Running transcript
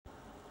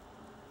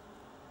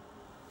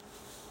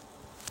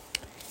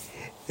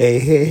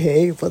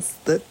Hey, what's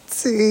the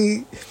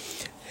tea?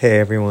 Hey,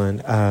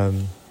 everyone.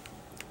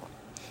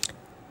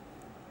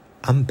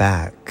 I'm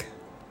back.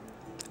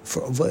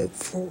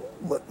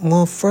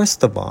 Well,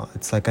 first of all,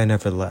 it's like I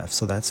never left,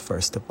 so that's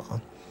first of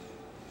all.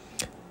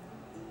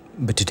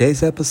 But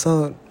today's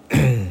episode,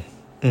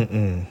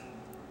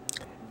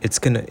 it's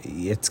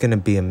gonna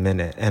be a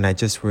minute, and I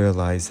just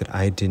realized that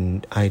I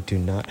do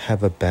not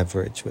have a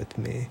beverage with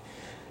me,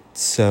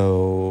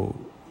 so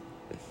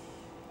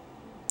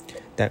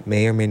that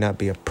may or may not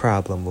be a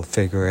problem. We'll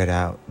figure it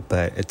out,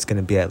 but it's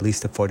gonna be at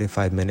least a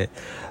 45-minute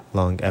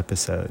long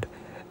episode.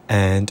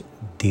 And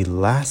the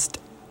last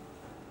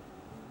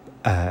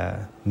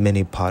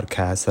mini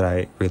podcast that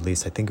I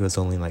released, I think it was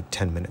only like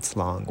 10 minutes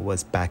long,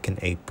 was back in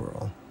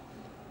April.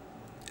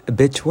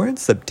 Bitch, we're in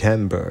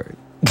September.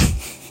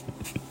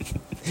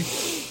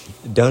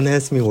 Don't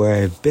ask me where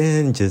I've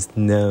been, just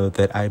know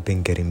that I've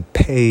been getting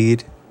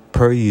paid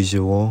per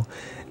usual,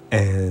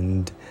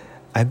 and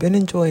I've been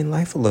enjoying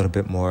life a little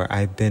bit more.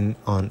 I've been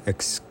on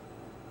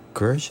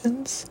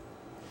excursions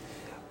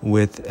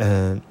with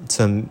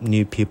some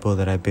new people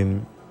that I've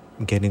been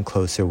getting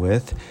closer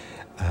with,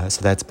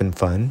 so that's been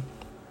fun.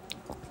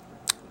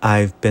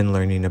 I've been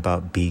learning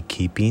about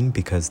beekeeping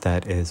because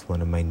that is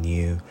one of my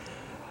new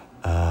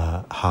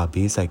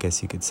hobbies, I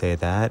guess you could say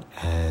that.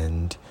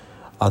 And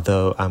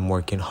although I'm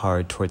working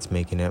hard towards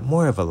making it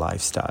more of a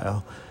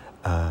lifestyle,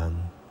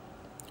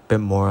 but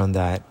more on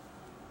that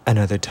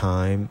another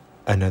time,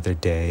 another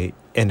day,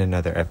 in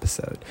another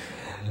episode.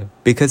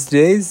 Because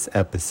today's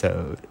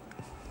episode,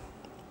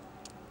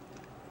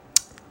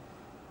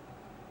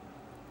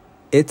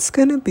 it's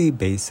gonna be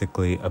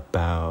basically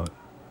about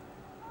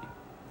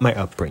my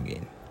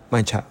upbringing,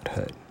 my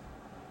childhood,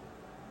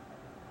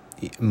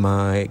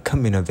 my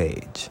coming of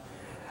age.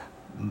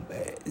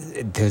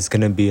 There's going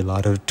to be a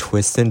lot of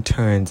twists and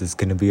turns. It's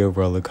going to be a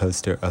roller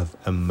coaster of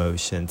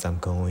emotions. I'm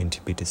going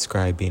to be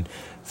describing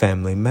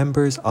family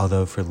members,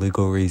 although for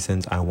legal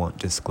reasons I won't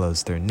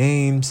disclose their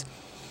names,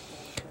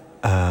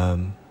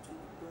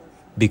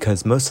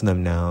 because most of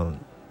them now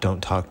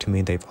don't talk to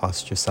me. They've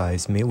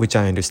ostracized me, which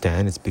I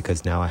understand. It's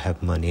because now I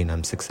have money and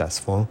I'm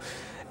successful,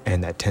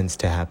 and that tends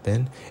to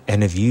happen.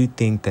 And if you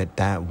think that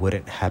that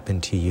wouldn't happen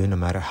to you, no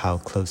matter how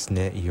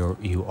close-knit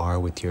you are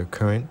with your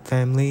current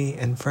family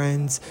and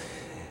friends,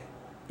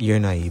 you're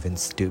naive and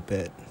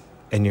stupid,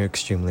 and you're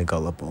extremely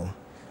gullible,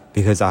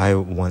 because I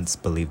once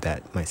believed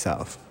that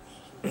myself.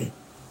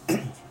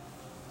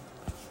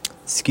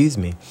 Excuse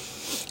me.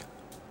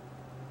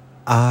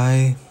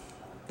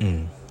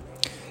 You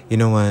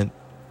know what?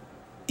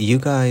 You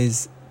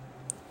guys,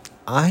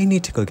 I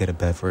need to go get a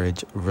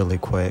beverage really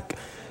quick.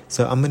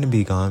 So I'm going to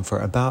be gone for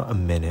about a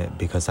minute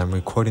because I'm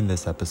recording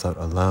this episode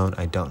alone.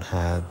 I don't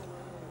have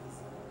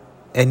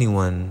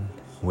anyone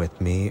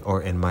with me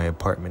or in my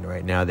apartment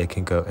right now. They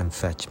can go and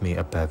fetch me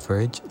a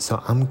beverage.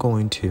 So I'm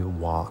going to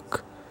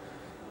walk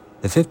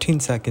the 15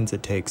 seconds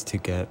it takes to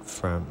get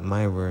from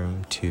my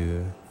room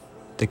to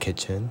the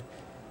kitchen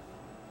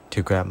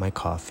to grab my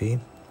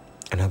coffee,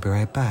 and I'll be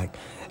right back.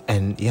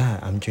 And yeah,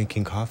 I'm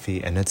drinking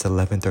coffee, and it's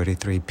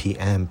 11:33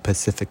 p.m.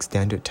 Pacific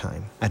Standard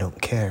Time. I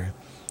don't care.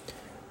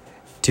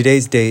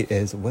 Today's date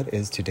is, what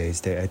is today's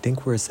date? I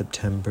think we're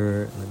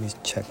September, let me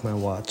check my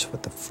watch,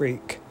 what the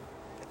freak?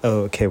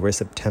 Oh, okay, we're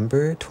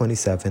September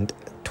 27th,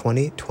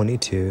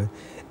 2022,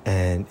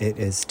 and it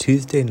is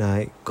Tuesday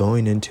night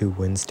going into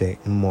Wednesday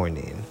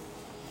morning.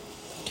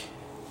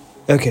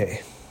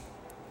 Okay,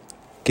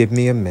 give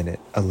me a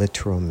minute, a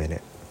literal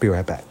minute. Be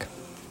right back.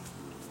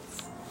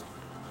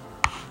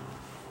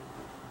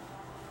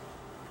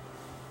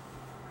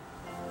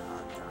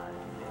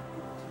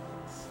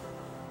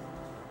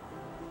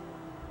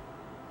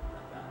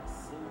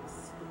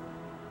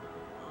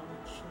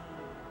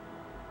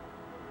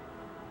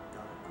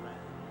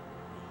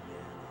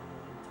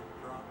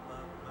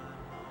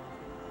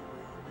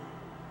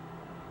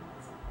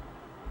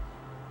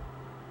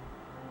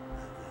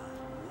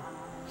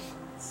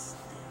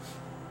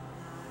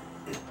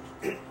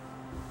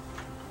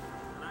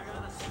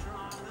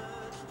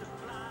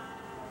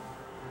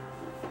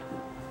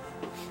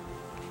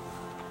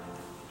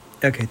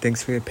 Okay,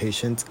 thanks for your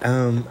patience.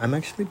 I'm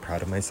actually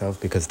proud of myself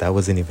because that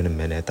wasn't even a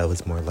minute. That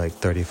was more like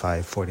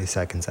 35, 40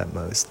 seconds at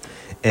most.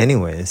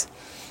 Anyways,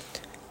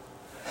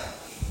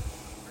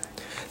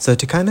 so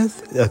to kind of,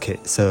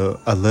 so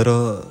a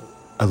little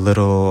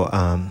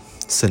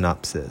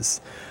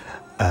synopsis.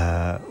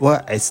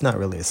 Well, it's not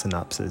really a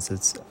synopsis.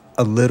 It's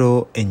a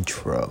little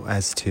intro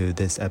as to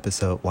this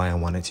episode, why I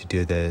wanted to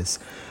do this.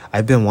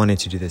 I've been wanting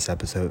to do this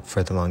episode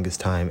for the longest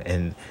time,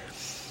 and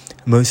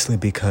mostly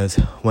because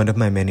one of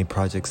my many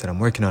projects that I'm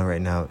working on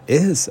right now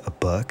is a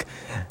book,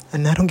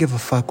 and I don't give a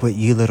fuck what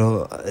you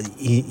little,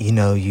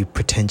 you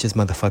pretentious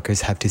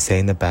motherfuckers have to say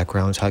in the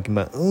background, talking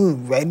about,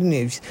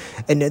 writing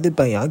another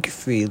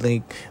biography.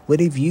 Like, what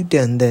have you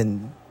done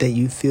then that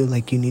you feel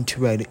like you need to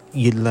write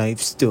your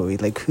life story?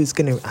 Like,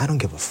 I don't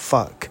give a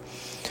fuck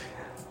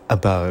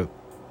about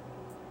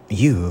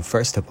you,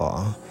 first of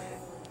all,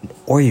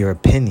 or your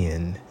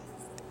opinion,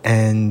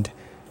 and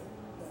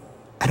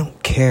I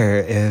don't care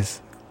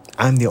if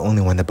I'm the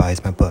only one that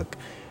buys my book.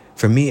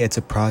 For me, it's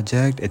a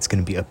project. It's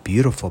going to be a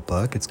beautiful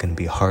book. It's going to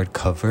be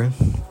hardcover.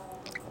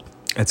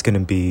 It's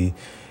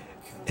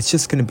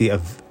just going to be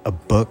a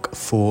book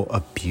full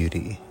of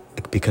beauty,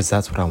 because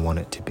that's what I want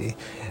it to be.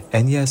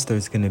 And yes,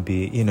 there's going to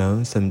be,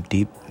 some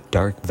deep,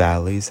 dark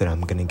valleys that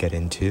I'm going to get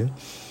into.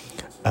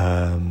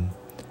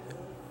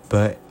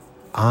 But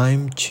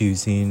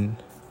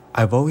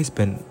I've always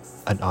been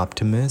an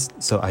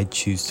optimist, so I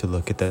choose to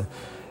look at the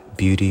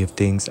beauty of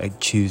things. I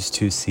choose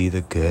to see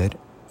the good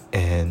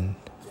in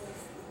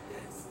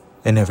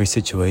every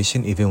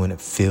situation, even when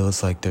it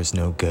feels like there's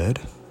no good.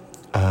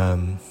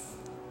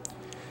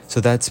 So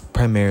that's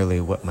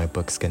primarily what my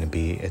book's going to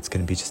be. It's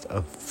going to be just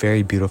a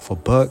very beautiful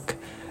book.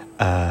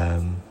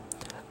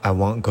 I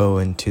won't go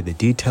into the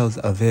details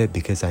of it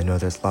because I know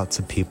there's lots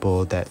of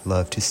people that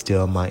love to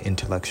steal my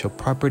intellectual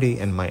property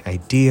and my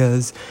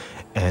ideas,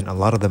 and a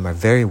lot of them are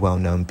very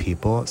well-known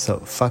people.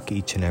 So fuck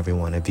each and every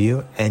one of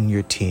you and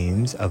your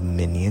teams of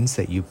minions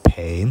that you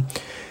pay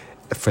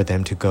for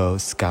them to go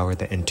scour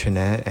the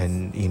internet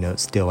and,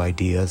 steal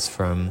ideas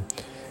from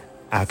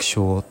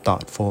actual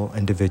thoughtful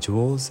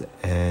individuals,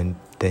 and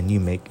then you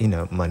make,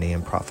 money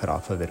and profit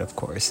off of it, of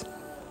course.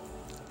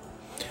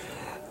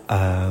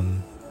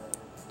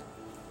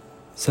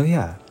 So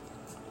yeah,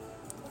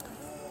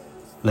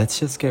 let's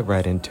just get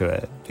right into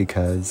it,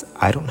 because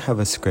I don't have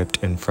a script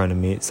in front of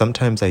me.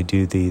 Sometimes I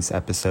do these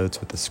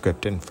episodes with a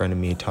script in front of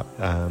me,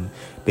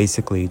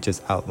 basically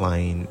just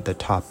outlining the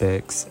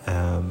topics,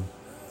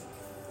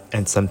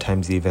 and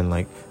sometimes even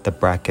like the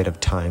bracket of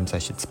times I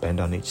should spend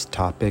on each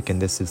topic.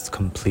 And this is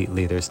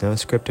there's no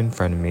script in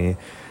front of me.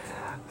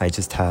 I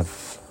just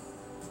have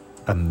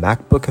a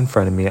MacBook in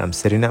front of me. I'm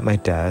sitting at my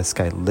desk.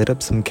 I lit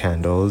up some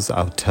candles.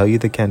 I'll tell you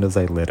the candles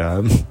I lit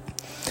up.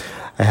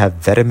 I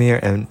have Vetiver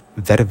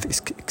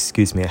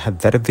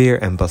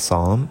and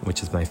Balsam,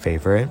 which is my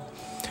favorite.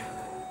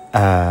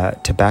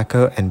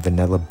 Tobacco and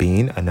Vanilla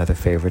Bean, another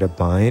favorite of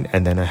mine.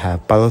 And then I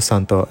have Palo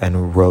Santo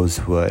and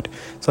Rosewood.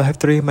 So I have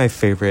 3 of my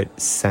favorite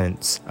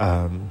scents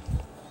and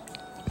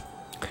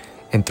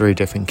 3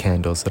 different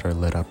candles that are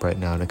lit up right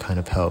now to kind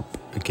of help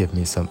give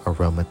me some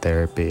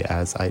aromatherapy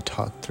as I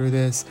talk through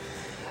this.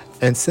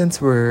 And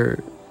since we're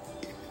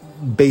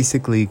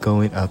basically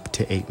going up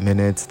to 8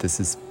 minutes, this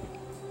is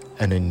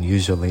an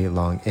unusually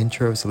long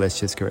intro, so let's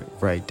just get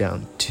right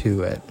down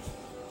to it.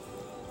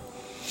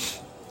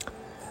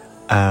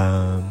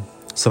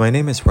 So my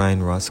name is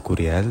Ryan Ross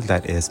Curiel.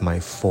 That is my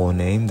full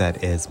name.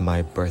 That is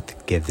my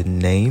birth given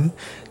name.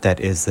 That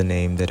is the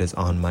name that is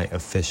on my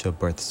official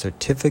birth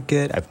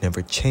certificate. I've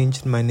never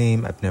changed my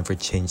name. I've never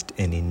changed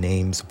any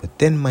names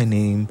within my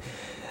name.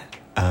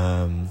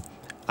 I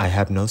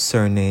have no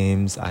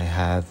surnames. I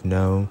have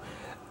no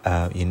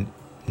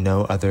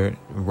other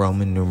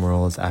Roman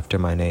numerals after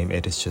my name.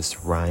 It is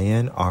just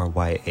Ryan,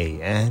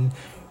 Ryan,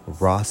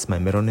 Ross, my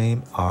middle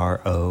name,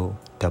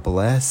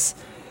 Ross,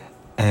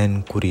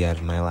 and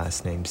Curiel, my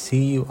last name,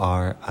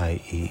 Curiel,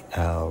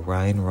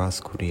 Ryan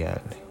Ross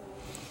Curiel.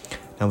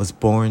 I was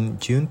born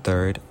June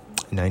 3rd,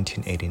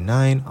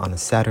 1989, on a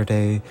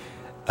Saturday.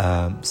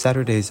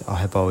 Saturdays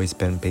have always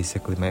been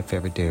basically my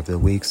favorite day of the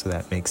week, so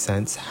that makes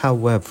sense.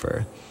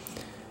 However,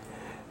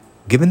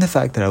 given the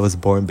fact that I was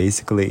born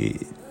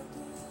basically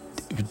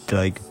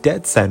like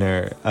dead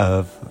center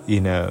of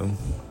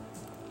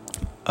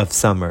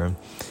summer,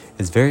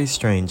 is very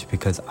strange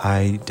because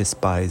I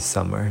despise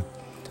summer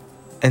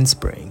and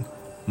spring.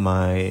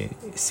 My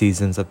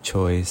seasons of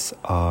choice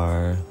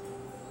are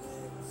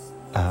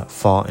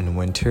fall and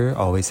winter,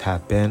 always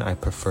have been. I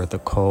prefer the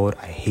cold.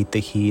 I hate the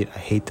heat. I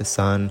hate the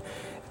sun.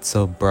 It's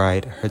so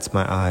bright, it hurts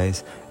my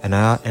eyes, and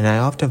I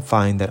often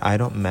find that I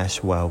don't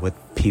mesh well with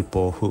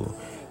people who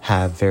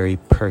have very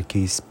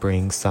perky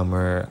spring,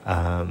 summer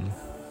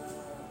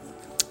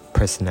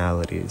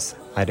personalities.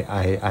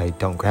 I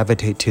don't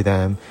gravitate to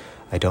them.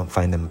 I don't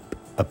find them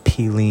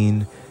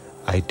appealing.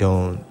 I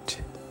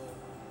don't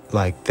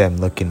like them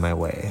looking my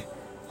way.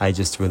 I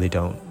just really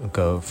don't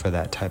go for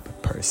that type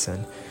of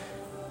person.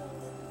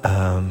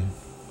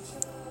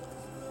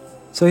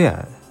 So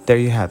yeah, there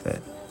you have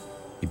it.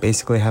 You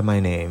basically have my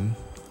name.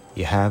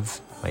 You have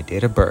my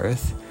date of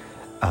birth.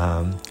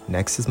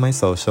 Next is my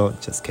social.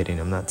 Just kidding,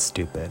 I'm not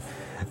stupid.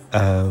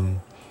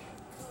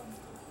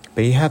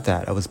 But you have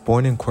that. I was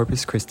born in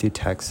Corpus Christi,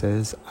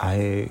 Texas.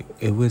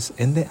 It was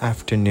in the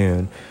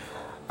afternoon.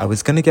 I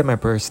was going to get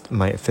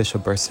my official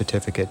birth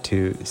certificate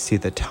to see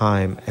the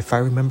time. If I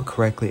remember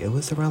correctly, it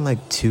was around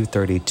like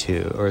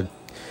 2:32, or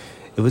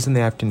it was in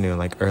the afternoon,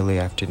 like early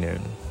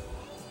afternoon.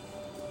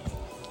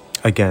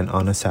 Again,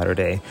 on a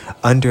Saturday,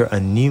 under a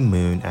new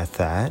moon at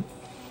that,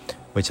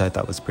 which I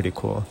thought was pretty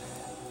cool.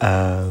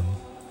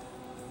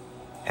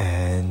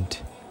 And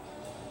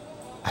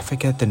I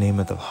forget the name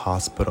of the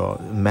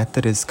hospital.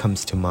 Methodist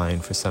comes to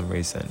mind for some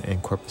reason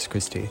in Corpus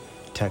Christi,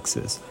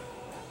 Texas.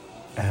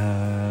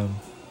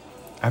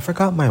 I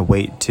forgot my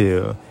weight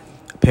too.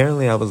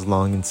 Apparently I was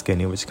long and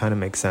skinny, which kind of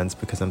makes sense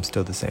because I'm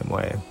still the same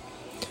way.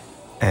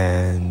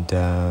 And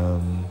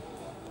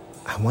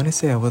I want to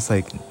say I was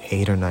like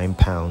 8 or 9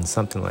 pounds,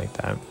 something like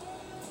that.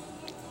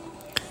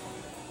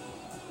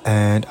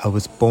 And I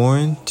was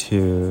born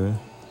to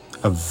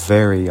a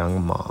very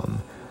young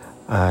mom.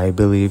 I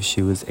believe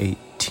she was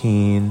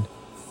 18.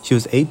 She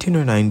was 18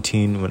 or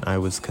 19 when I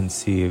was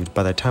conceived.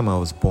 By the time I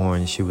was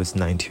born, she was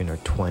 19 or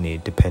 20,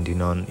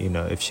 depending on,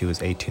 if she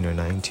was 18 or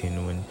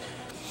 19 when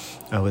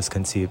I was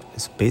conceived.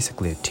 It's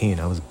basically a teen.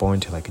 I was born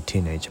to like a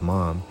teenage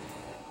mom.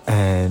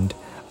 And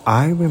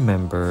I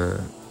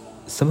remember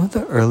some of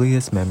the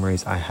earliest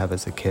memories I have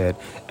as a kid,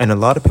 and a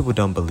lot of people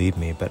don't believe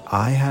me, but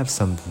I have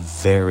some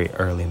very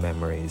early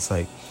memories.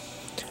 Like,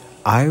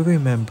 I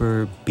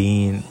remember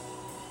being,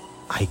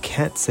 I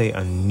can't say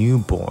a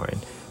newborn,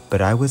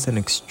 but I was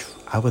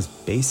I was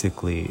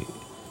basically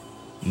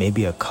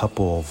maybe a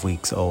couple of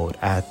weeks old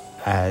at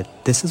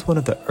this is one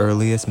of the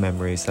earliest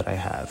memories that I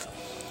have.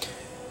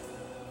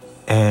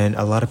 And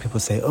a lot of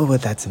people say, oh,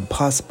 but that's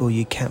impossible.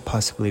 You can't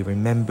possibly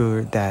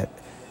remember that,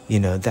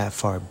 that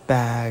far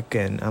back.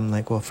 And I'm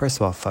like, well, first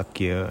of all, fuck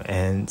you.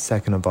 And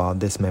second of all,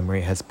 this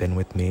memory has been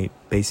with me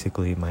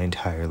basically my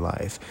entire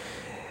life.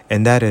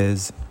 And that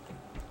is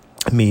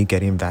me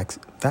getting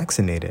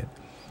vaccinated.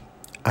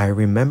 I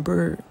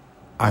remember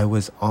I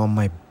was on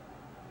my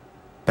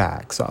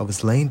back. So I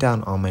was laying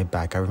down on my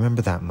back. I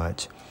remember that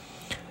much.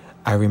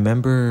 I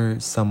remember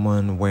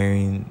someone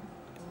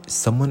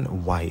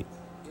white.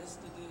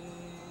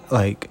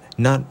 Like,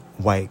 not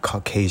white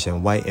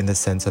Caucasian, white in the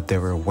sense that they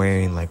were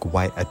wearing like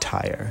white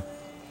attire.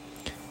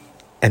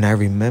 And I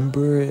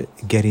remember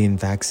getting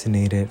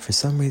vaccinated for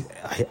some reason.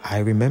 I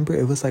remember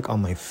it was like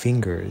on my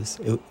fingers,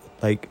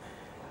 like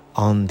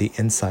on the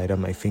inside of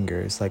my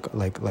fingers, like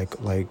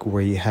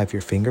where you have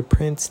your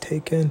fingerprints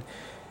taken.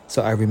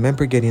 So I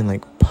remember getting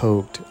like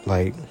poked,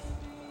 like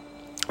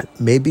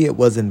maybe it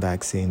wasn't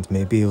vaccines,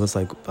 maybe it was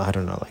like, I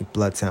don't know, like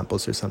blood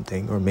samples or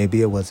something, or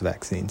maybe it was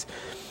vaccines.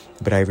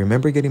 But I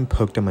remember getting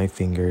poked on my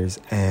fingers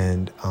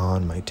and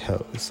on my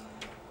toes.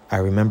 I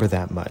remember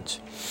that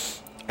much.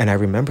 And I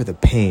remember the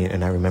pain,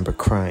 and I remember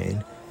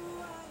crying.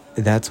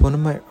 That's one of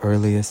my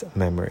earliest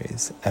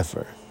memories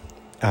ever.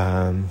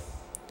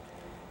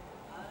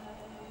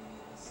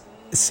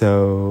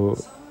 So,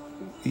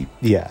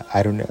 yeah,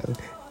 I don't know.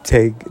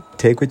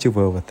 Take what you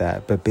will with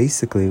that. But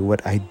basically,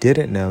 what I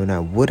didn't know, and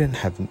I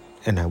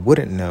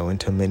wouldn't know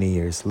until many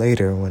years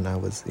later when I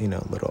was, a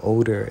little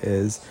older,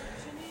 is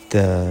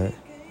the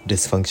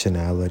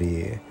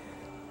dysfunctionality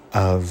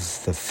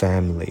of the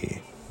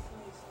family,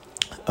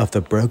 of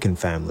the broken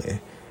family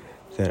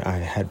that I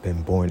had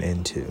been born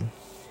into.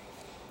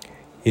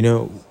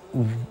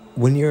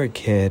 When you're a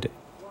kid,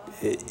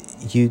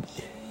 you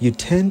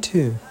tend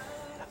to,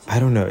 I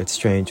don't know, it's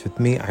strange. With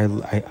me,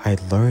 I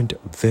learned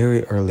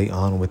very early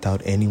on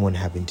without anyone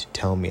having to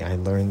tell me. I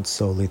learned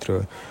solely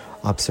through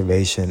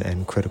observation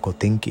and critical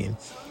thinking.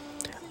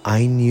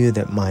 I knew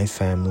that my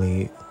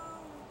family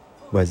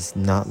was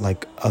not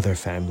like other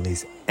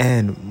families,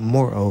 and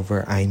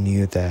moreover, I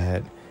knew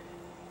that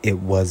it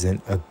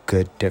wasn't a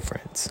good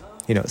difference.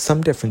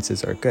 Some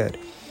differences are good.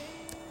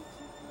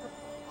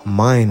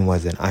 Mine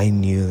wasn't. I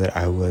knew that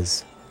I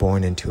was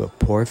born into a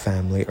poor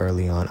family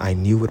early on. I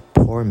knew what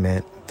poor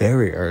meant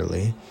very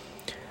early.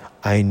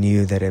 I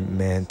knew that it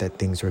meant that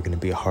things were going to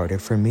be harder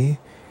for me.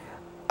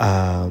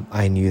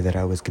 I knew that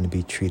I was going to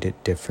be treated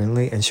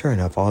differently, and sure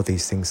enough, all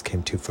these things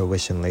came to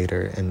fruition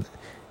later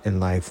in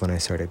life when I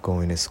started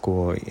going to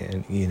school,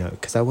 and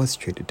because I was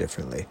treated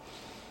differently,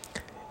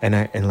 and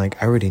I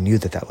already knew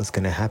that was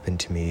going to happen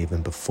to me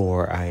even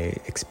before I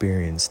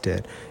experienced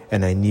it.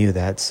 And I knew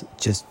that's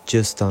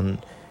just on,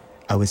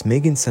 I was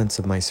making sense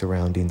of my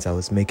surroundings. I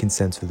was making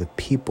sense of the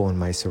people in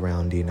my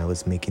surrounding. I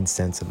was making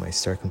sense of my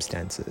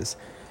circumstances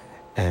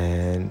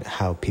and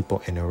how people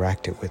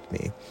interacted with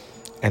me.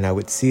 And I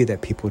would see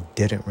that people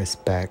didn't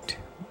respect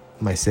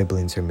my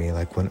siblings or me,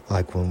 like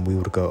when we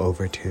would go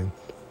over to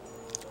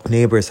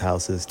neighbors'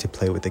 houses to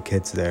play with the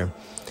kids there.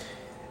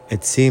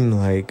 It seemed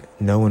like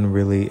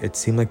it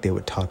seemed like they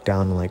would talk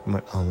down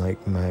on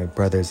my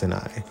brothers and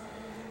I.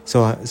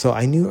 So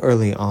I knew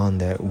early on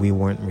that we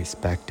weren't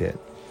respected.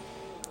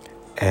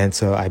 And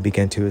so I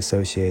began to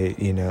associate,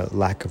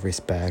 lack of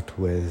respect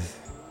with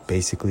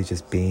basically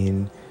just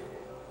being,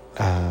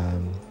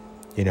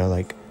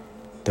 like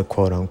the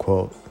quote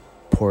unquote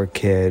poor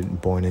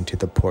kid born into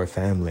the poor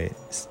family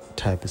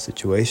type of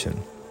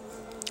situation.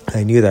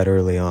 I knew that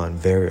early on,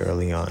 very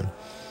early on.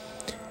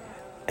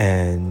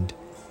 And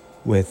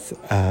with,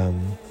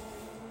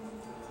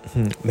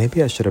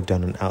 maybe I should have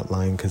done an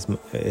outline, because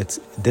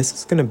this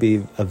is going to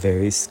be a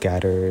very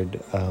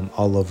scattered,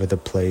 all over the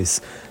place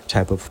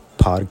type of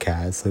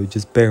podcast, so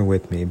just bear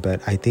with me.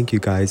 But I think you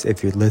guys,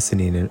 if you're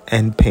listening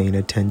and paying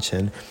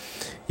attention,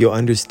 you'll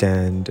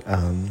understand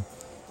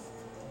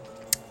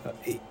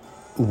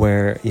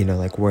where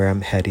where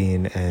I'm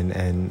heading,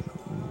 and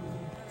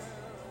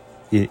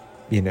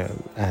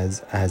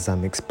as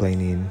I'm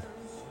explaining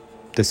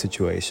the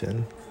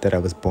situation that I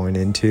was born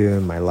into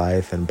in my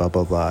life, and blah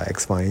blah blah,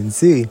 X, Y, and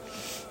Z.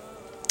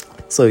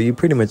 So you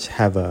pretty much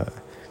have a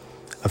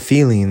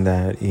feeling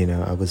that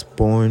I was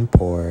born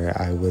poor.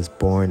 I was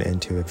born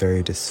into a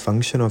very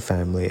dysfunctional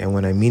family, and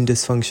when I mean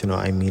dysfunctional,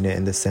 I mean it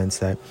in the sense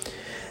that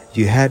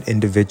you had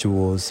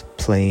individuals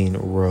playing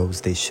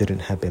roles they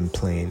shouldn't have been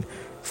playing.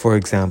 For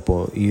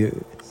example,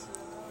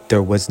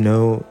 there was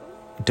no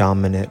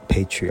dominant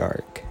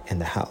patriarch in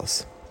the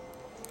house.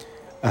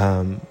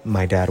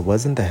 My dad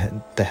wasn't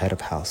the head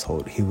of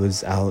household. He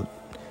was out.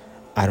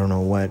 I don't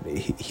know what.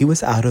 He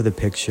was out of the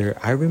picture.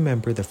 I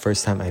remember the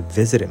first time I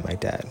visited my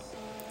dad.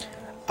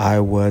 I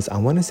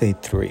want to say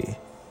three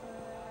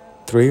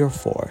or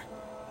four,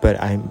 but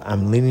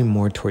I'm leaning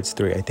more towards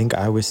three. I think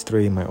I was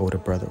three, my older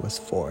brother was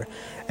four.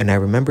 And I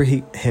remember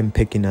him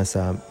picking us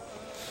up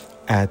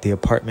at the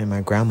apartment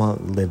my grandma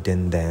lived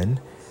in then,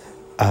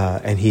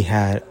 and he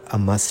had a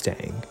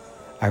Mustang.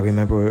 I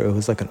remember it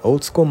was like an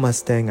old school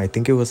Mustang. I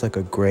think it was like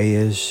a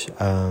grayish,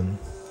 I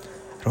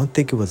don't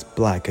think it was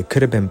black. It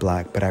could have been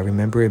black, but I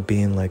remember it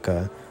being like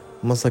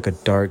almost like a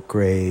dark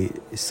gray,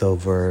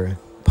 silver,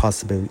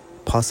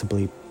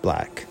 possibly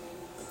black.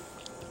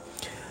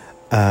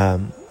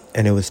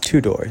 And it was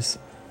 2 doors.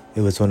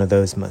 It was one of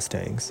those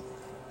Mustangs.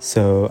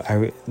 So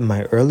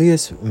my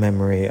earliest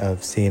memory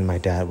of seeing my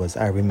dad was,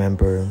 I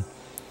remember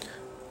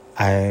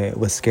I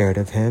was scared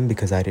of him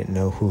because I didn't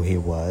know who he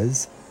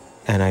was.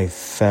 And I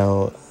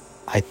thought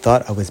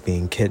I was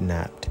being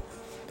kidnapped.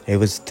 It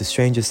was the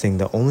strangest thing.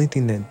 The only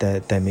thing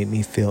that made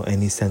me feel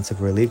any sense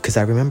of relief, because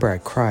I remember I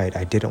cried.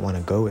 I didn't want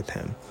to go with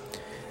him.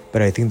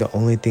 But I think the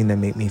only thing that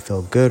made me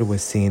feel good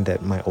was seeing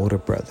that my older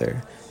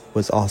brother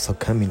was also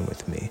coming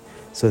with me.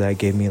 So that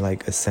gave me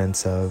like a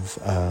sense of,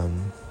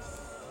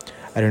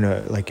 I don't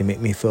know, like it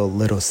made me feel a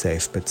little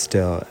safe. But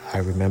still, I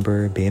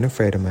remember being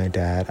afraid of my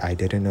dad. I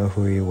didn't know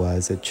who he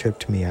was. It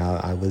tripped me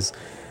out.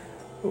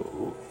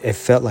 It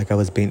felt like I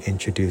was being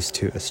introduced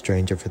to a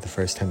stranger for the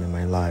first time in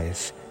my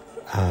life.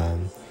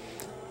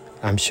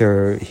 I'm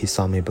sure he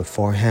saw me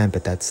beforehand,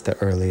 but that's the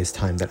earliest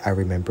time that I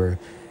remember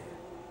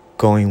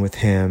going with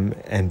him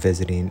and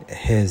visiting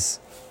his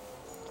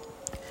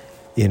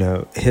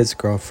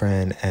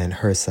girlfriend and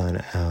her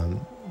son.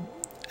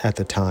 At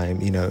the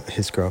time,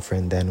 his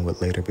girlfriend then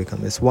would later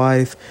become his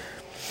wife,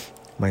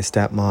 my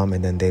stepmom,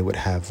 and then they would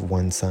have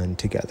one son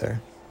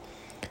together.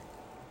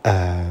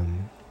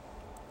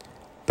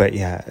 But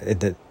yeah,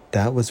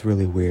 that was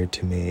really weird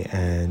to me.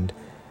 And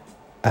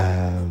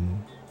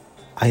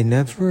I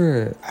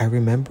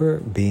remember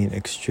being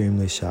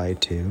extremely shy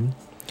too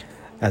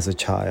as a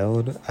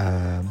child.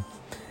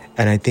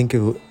 And I think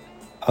a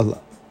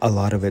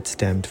lot of it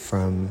stemmed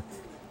from,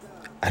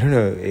 I don't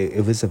know,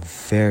 it was a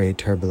very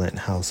turbulent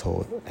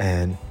household.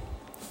 And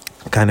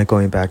kind of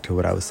going back to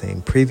what I was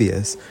saying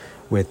previous,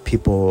 with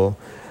people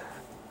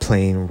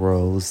playing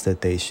roles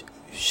that they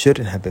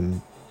shouldn't have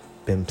been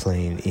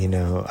playing,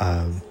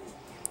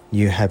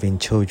 you having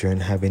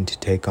children having to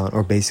take on,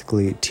 or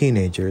basically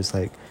teenagers,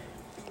 like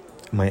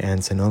my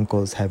aunts and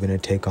uncles having to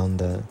take on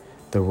the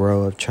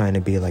role of trying to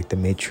be like the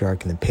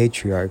matriarch and the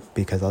patriarch.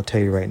 Because I'll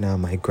tell you right now,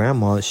 my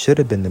grandma should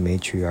have been the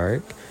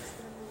matriarch,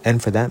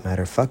 and for that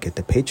matter, fuck it,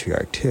 the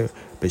patriarch too.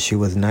 But she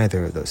was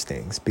neither of those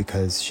things,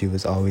 because she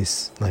was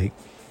always like,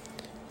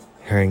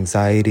 her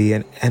anxiety,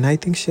 and I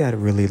think she had a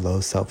really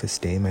low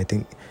self-esteem. I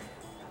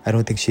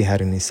don't think she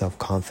had any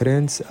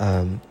self-confidence.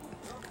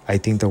 I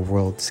think the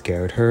world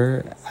scared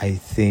her. I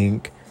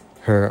think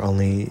her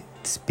only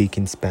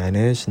speaking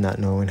Spanish, not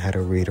knowing how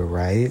to read or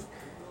write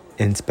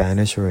in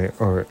Spanish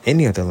or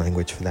any other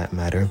language for that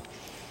matter,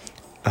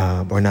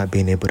 or not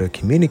being able to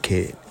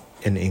communicate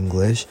in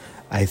English,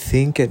 I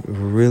think it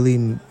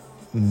really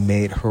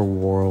made her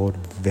world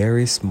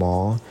very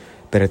small.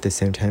 But at the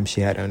same time,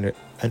 she had an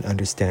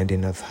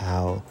understanding of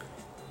how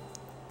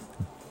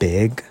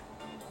big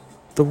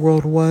the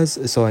world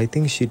was. So I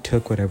think she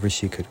took whatever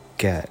she could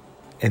get,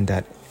 and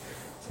that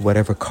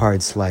whatever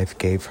cards life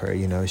gave her,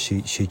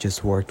 she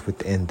just worked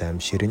within them.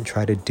 She didn't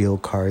try to deal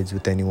cards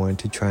with anyone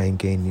to try and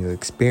gain new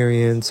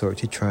experience or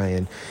to try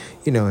and,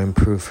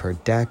 improve her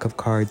deck of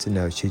cards.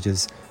 No, she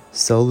just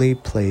solely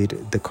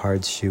played the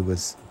cards she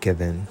was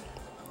given,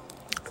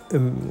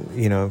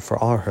 for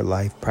all her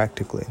life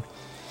practically.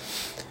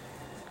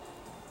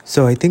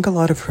 So I think a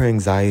lot of her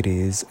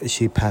anxieties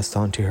she passed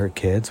on to her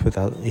kids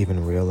without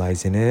even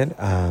realizing it.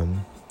 I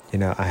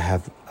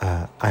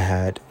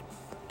had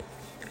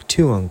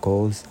 2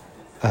 uncles,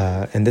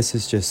 and this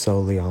is just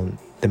solely on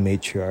the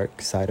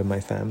matriarch side of my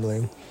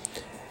family.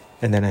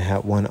 And then I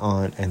had 1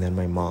 aunt and then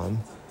my mom.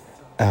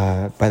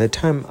 By the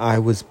time I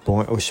was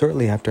born, or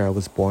shortly after I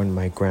was born,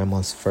 my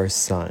grandma's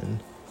first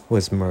son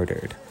was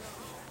murdered.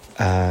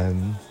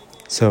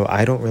 So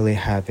I don't really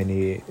have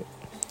any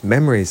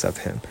memories of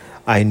him.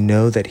 I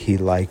know that he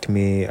liked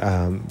me,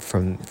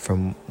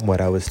 from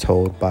what I was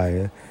told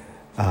by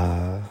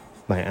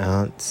my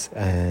aunts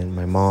and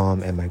my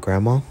mom and my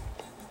grandma.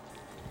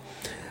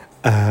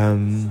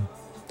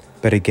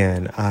 But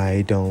again,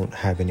 I don't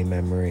have any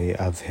memory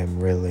of him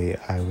really.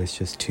 I was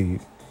just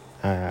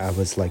I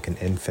was like an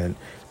infant,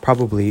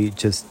 probably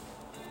just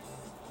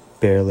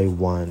barely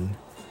 1,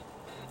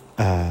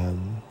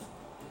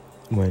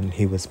 when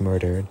he was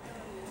murdered.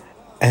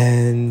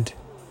 And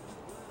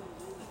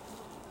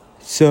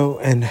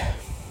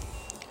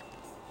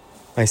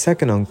my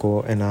second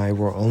uncle and I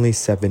were only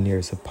 7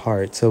 years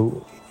apart.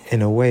 So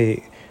in a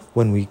way,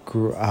 when we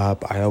grew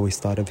up, I always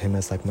thought of him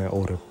as like my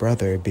older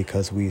brother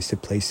because we used to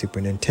play Super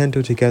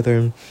Nintendo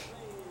together.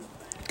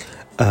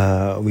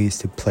 We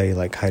used to play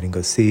like hide and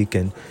go seek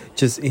and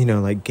just,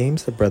 like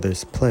games that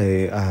brothers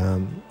play.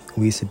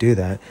 We used to do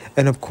that.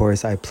 And of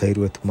course, I played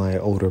with my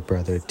older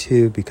brother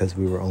too because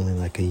we were only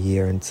like a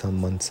year and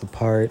some months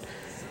apart.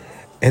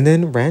 And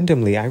then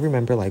randomly, I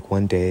remember like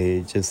one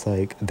day just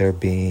like there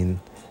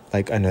being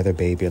like another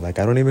baby. Like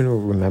I don't even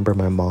remember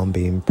my mom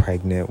being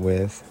pregnant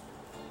with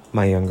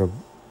my younger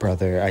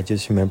brother. I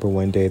just remember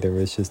one day there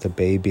was just a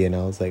baby and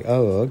I was like,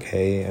 oh,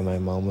 okay. And my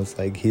mom was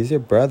like, he's your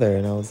brother.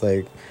 And I was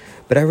like,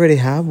 but I already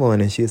have one.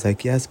 And she's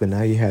like, yes, but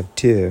now you have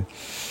two.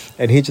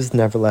 And he just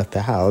never left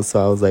the house.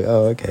 So I was like,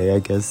 oh, okay, I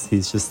guess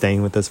he's just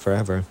staying with us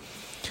forever.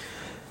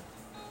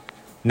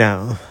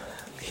 Now,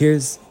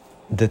 here's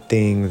the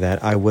thing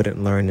that I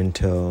wouldn't learn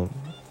until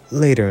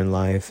later in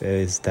life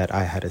is that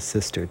I had a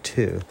sister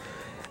too.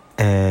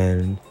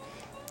 And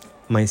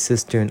my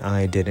sister and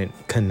I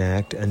didn't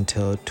connect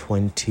until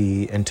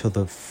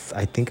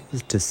I think it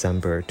was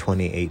December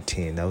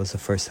 2018. That was the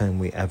first time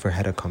we ever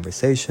had a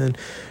conversation,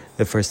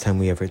 the first time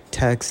we ever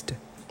texted.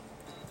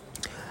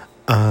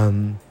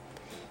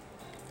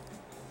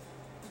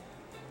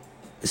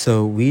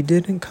 So we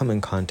didn't come in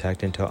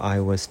contact until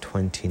I was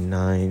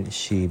 29,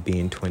 she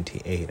being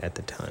 28 at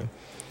the time.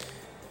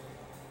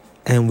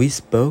 And we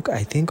spoke,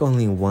 I think,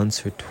 only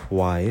once or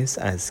twice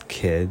as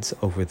kids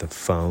over the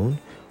phone.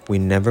 We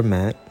never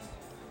met.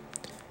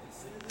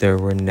 There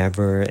were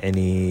never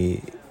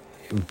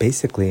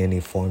basically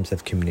any forms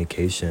of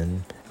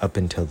communication up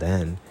until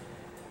then.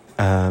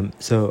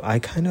 So I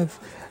kind of,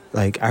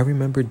 I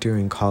remember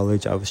during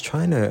college, I was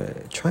trying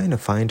to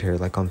find her,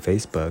 like, on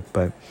Facebook,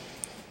 but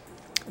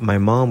my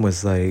mom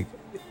was like,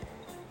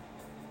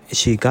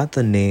 she got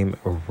the name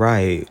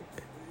right,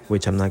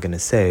 which I'm not going to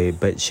say,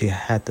 but she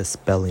had the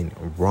spelling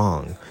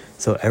wrong.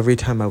 So every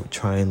time I would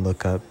try and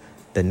look up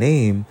the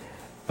name,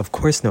 of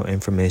course, no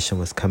information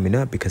was coming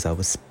up because I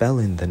was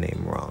spelling the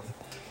name wrong.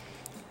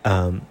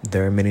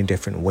 There are many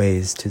different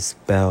ways to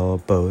spell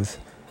both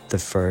the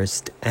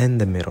first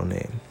and the middle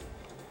name.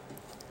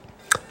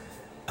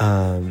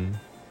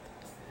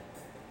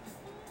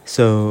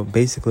 So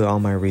basically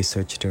all my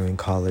research during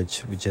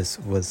college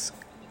just was,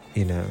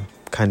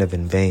 kind of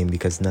in vain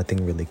because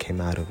nothing really came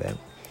out of it.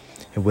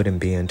 It wouldn't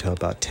be until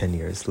about 10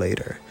 years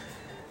later.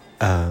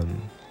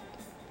 And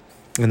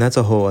that's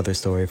a whole other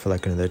story for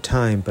like another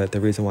time. But the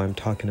reason why I'm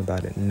talking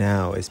about it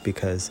now is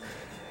because,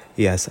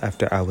 yes,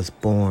 after I was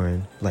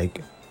born,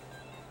 like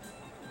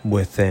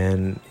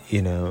within,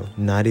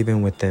 not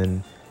even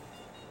within,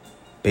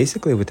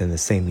 basically within the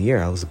same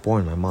year I was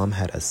born, my mom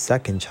had a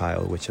second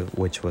child,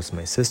 which was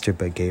my sister,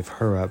 but gave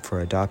her up for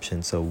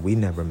adoption. So we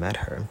never met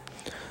her.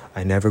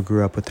 I never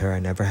grew up with her. I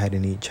never had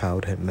any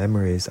childhood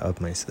memories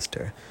of my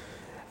sister.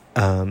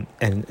 And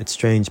it's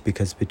strange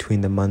because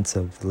between the months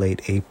of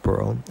late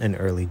April and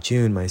early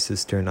June, my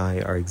sister and I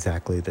are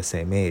exactly the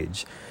same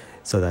age.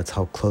 So that's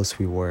how close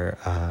we were.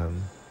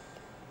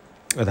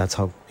 That's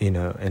how,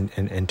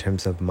 in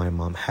terms of my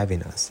mom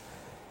having us.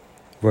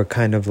 We're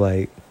kind of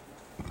like,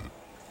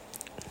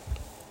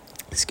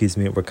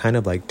 we're kind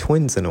of like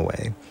twins in a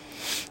way.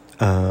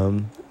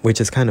 Which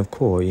is kind of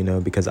cool,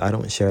 because I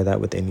don't share that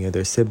with any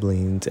other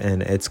siblings.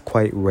 And it's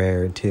quite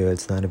rare too.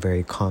 It's not a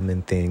very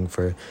common thing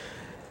for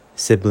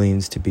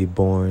siblings to be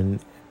born,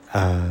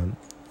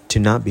 to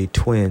not be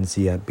twins,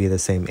 yet be the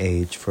same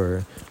age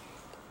for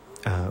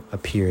a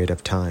period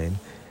of time.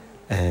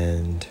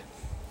 And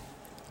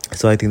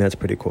so I think that's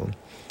pretty cool.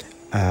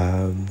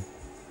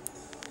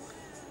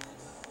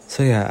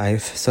 So yeah,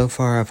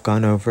 I've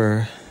gone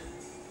over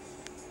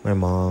my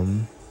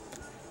mom,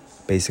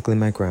 basically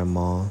my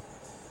grandma.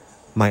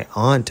 My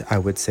aunt, I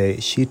would say,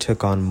 she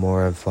took on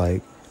more of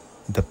like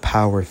the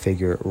power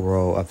figure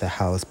role of the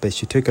house, but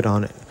she took it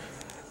on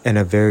in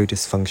a very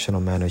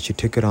dysfunctional manner. She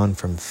took it on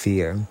from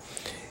fear.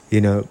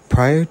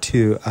 Prior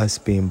to us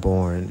being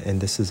born,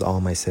 and this is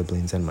all my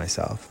siblings and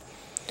myself,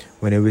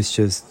 when it was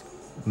just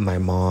my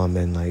mom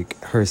and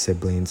like her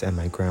siblings and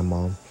my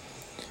grandma,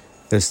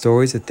 the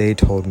stories that they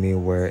told me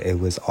were it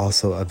was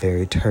also a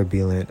very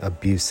turbulent,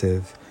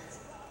 abusive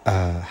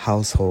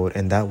household,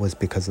 and that was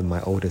because of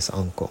my oldest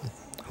uncle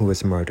who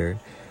was murdered.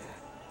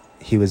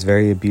 He was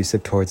very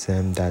abusive towards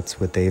them. That's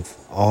what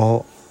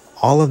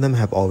all of them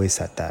have always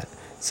said that.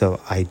 So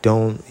I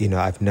don't,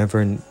 I've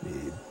never,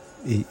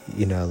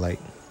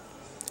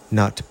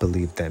 not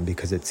believed them,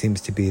 because it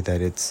seems to be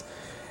that it's,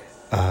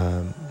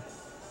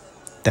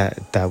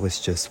 that was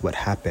just what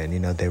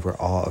happened. They were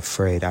all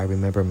afraid. I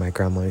remember my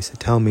grandma used to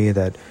tell me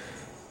that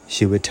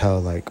she would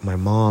tell like my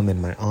mom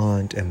and my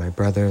aunt and my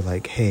brother,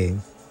 like, hey,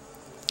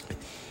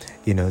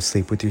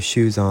 sleep with your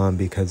shoes on,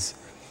 because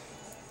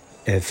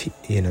if,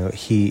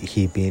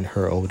 he being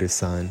her oldest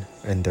son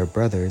and their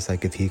brothers,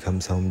 like if he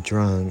comes home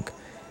drunk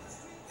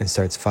and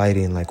starts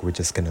fighting, like we're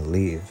just going to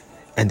leave.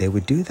 And they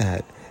would do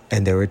that.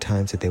 And there were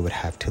times that they would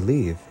have to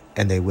leave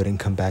and they wouldn't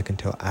come back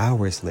until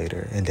hours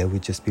later, and they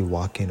would just be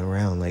walking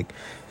around like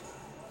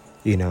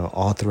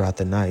all throughout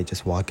the night,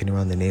 just walking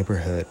around the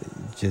neighborhood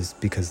just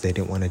because they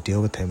didn't want to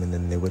deal with him, and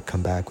then they would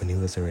come back when he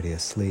was already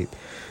asleep.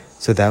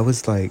 So that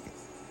was like,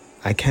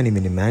 I can't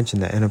even imagine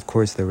that. And of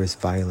course there was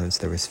violence,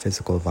 there was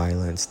physical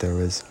violence, there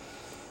was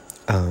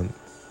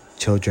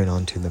children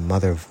onto the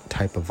mother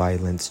type of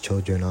violence,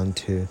 children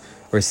onto,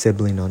 or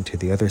sibling onto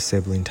the other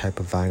sibling type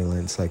of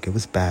violence. Like, it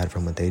was bad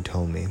from what they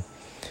told me.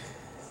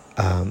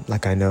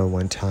 Like, I know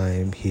one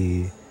time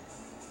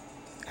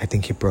I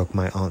think he broke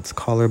my aunt's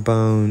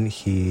collarbone.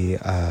 He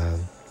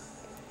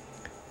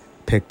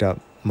picked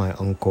up my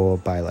uncle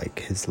by like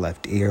his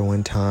left ear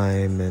one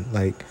time, and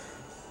like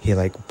he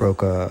like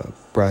broke a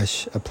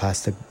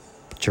plastic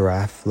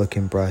giraffe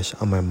looking brush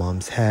on my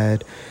mom's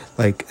head.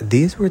 Like,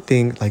 these were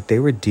things, like, they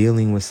were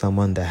dealing with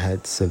someone that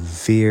had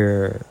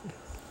severe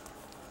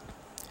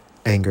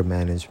anger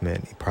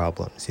management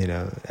problems,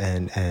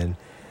 and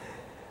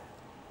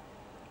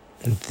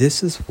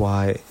this is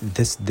why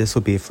this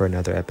will be for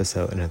another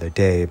episode, another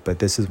day, but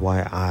this is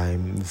why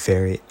I'm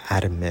very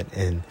adamant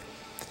in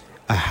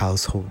a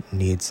household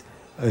needs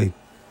a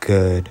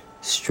good,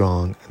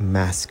 strong,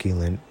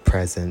 masculine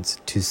presence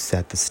to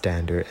set the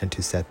standard and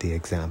to set the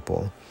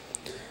example.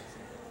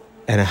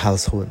 And a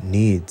household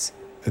needs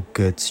a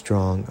good,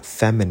 strong,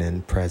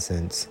 feminine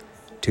presence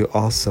to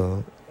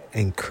also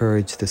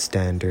encourage the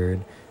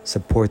standard,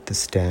 support the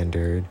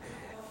standard,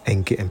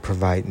 and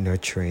provide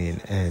nurturing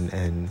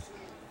and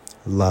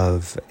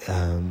love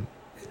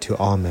to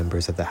all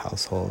members of the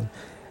household.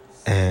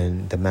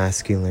 And the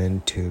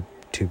masculine to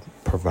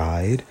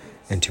provide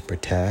and to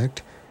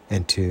protect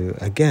and to,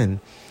 again,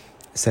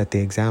 set the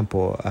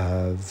example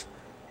of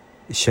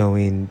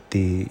showing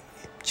the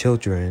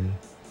children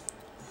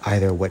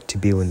either what to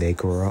be when they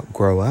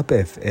grow up,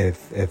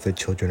 if the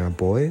children are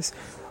boys,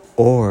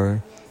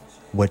 or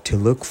what to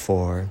look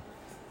for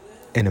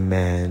in a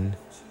man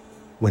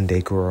when they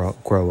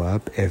grow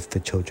up, if the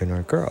children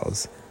are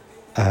girls.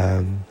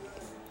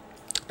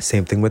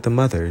 Same thing with the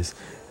mothers.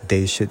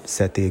 They should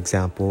set the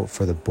example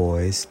for the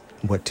boys,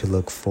 what to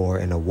look for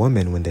in a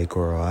woman when they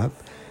grow up,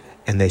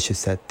 and they should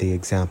set the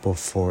example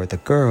for the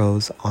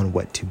girls on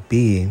what to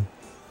be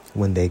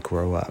when they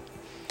grow up.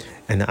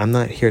 And I'm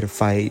not here to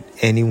fight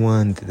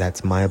anyone.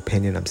 That's my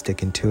opinion. I'm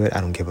sticking to it.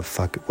 I don't give a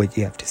fuck what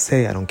you have to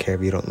say. I don't care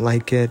if you don't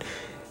like it.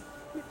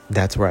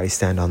 That's where I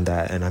stand on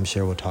that. And I'm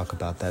sure we'll talk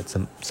about that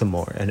some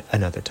more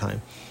another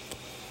time.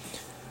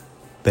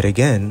 But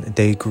again,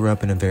 they grew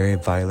up in a very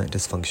violent,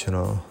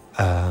 dysfunctional,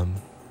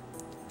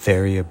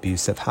 very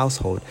abusive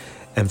household.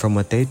 And from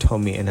what they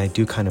told me, and I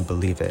do kind of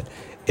believe it,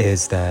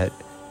 is that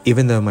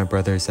even though my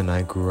brothers and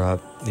I grew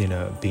up,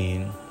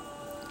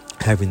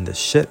 having the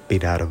shit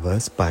beat out of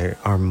us by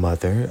our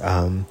mother,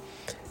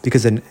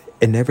 because it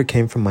never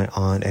came from my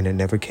aunt and it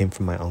never came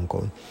from my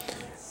uncle.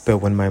 But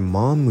when my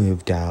mom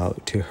moved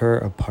out to her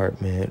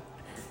apartment,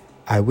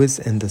 I was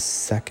in the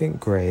second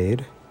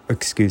grade.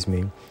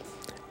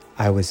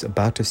 I was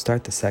about to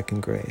start the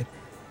second grade.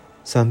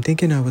 So I'm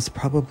thinking I was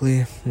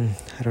probably,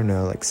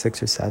 like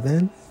 6 or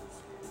 7,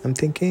 I'm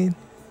thinking.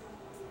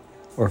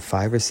 Or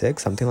 5 or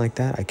 6, something like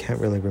that. I can't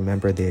really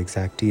remember the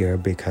exact year,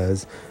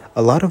 because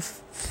a lot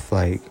of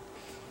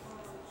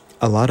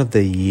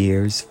the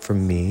years for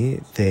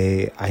me,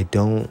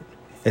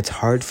 it's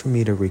hard for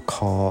me to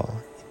recall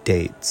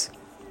dates.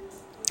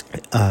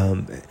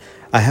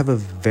 I have a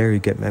very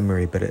good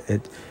memory, but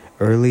it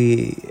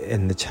early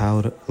in the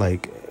child,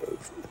 like,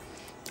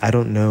 I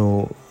don't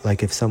know,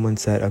 like, if someone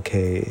said,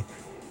 okay,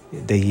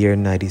 the year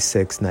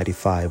 96,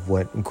 95,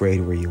 what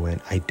grade were you in?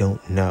 I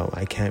don't know.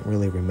 I can't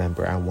really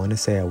remember. I want to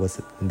say I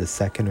was in the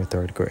 2nd or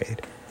 3rd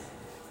grade,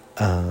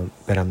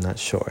 but I'm not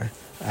sure.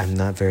 I'm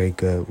not very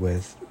good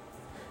with,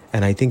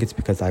 and I think it's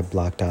because I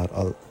blocked out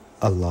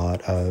a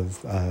lot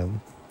of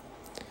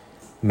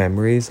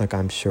memories. Like,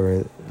 I'm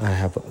sure I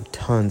have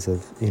tons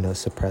of,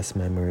 suppressed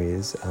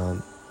memories,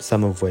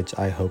 some of which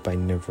I hope I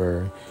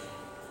never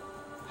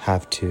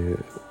have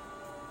to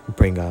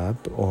bring up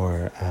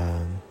or,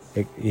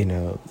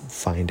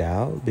 find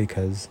out,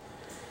 because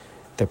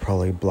they're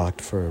probably blocked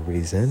for a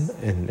reason,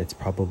 and it's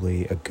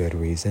probably a good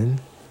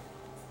reason.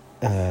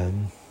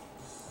 But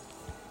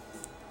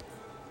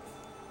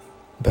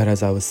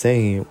as I was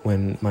saying,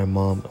 when my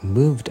mom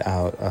moved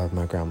out of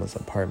my grandma's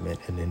apartment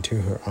and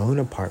into her own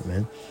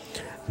apartment,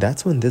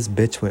 that's when this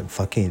bitch went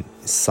fucking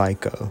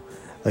psycho.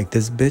 Like,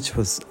 this bitch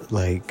was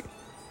like,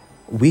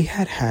 we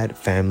had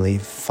family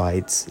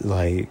fights,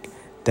 like,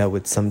 that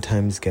would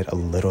sometimes get a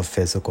little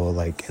physical,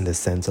 like, in the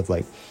sense of,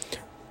 like,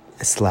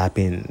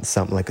 slapping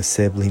something, like a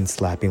sibling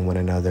slapping one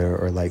another,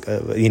 or like,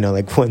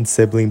 like one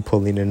sibling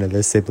pulling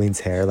another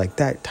sibling's hair, like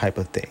that type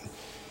of thing.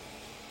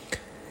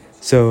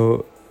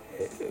 So,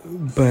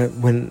 but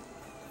when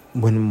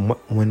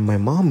my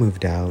mom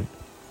moved out,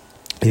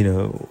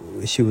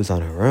 she was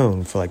on her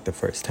own for like the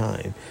first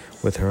time,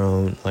 with her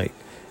own like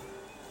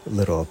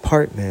little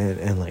apartment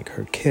and like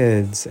her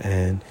kids,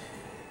 and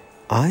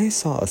I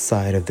saw a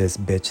side of this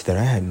bitch that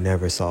I had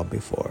never saw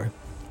before.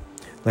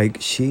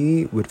 Like,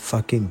 she would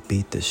fucking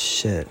beat the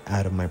shit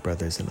out of my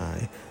brothers and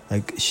I.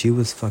 Like, she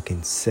was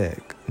fucking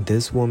sick.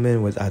 This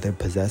woman was either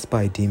possessed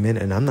by a demon,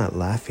 and I'm not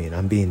laughing,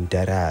 I'm being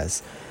dead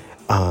ass.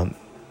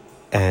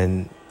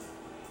 And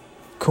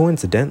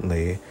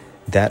coincidentally,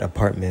 that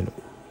apartment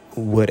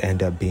would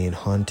end up being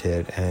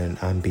haunted, and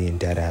I'm being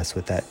dead ass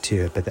with that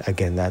too. But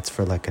again, that's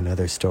for like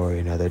another story,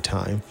 another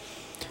time,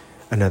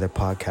 another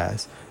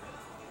podcast.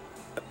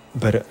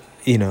 But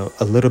you know,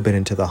 a little bit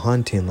into the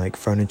haunting, like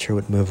furniture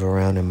would move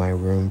around in my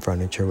room,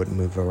 furniture would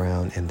move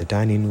around in the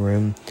dining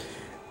room.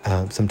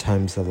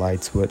 Sometimes the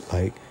lights would,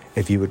 like,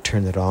 if you would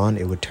turn it on,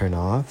 it would turn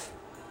off,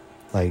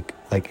 like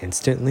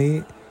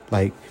instantly.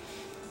 Like,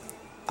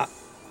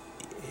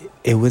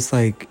 it was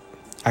like,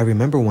 I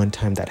remember one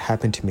time that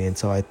happened to me, and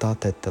so I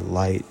thought that the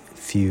light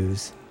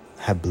fuse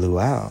had blew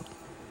out.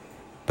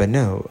 But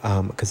no,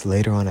 because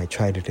later on I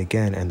tried it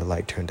again and the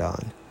light turned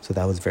on. So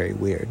that was very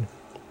weird.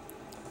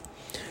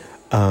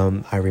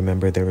 I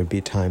remember there would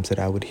be times that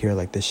I would hear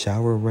like the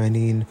shower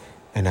running,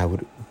 and I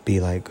would be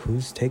like,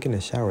 who's taking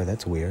a shower?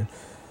 That's weird.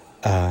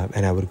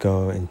 And I would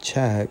go and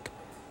check,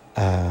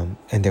 and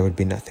there would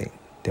be nothing.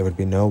 There would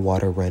be no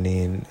water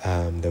running.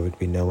 There would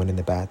be no one in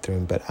the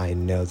bathroom, but I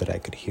know that I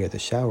could hear the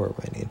shower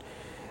running.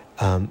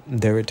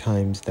 There were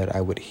times that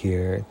I would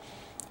hear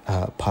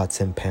pots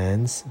and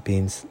pans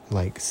being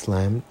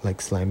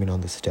slamming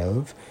on the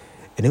stove.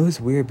 And it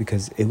was weird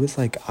because it was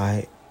like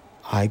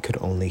I could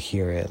only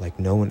hear it. Like,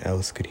 no one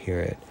else could hear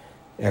it.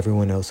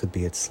 Everyone else would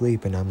be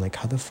asleep. And I'm like,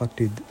 how the fuck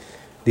did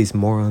these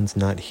morons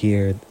not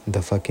hear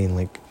the fucking,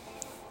 like,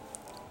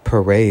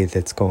 parade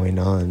that's going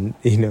on,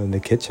 you know, in the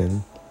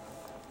kitchen?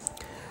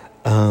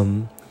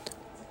 And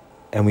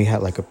we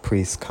had, like, a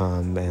priest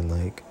come and,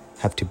 like,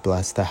 have to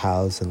bless the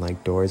house, and,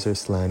 like, doors are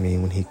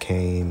slamming when he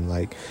came.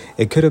 Like,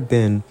 it could have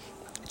been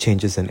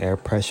changes in air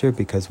pressure,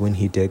 because when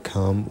he did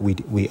come,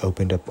 we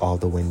opened up all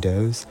the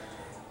windows.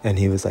 And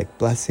he was like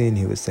blessing,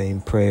 he was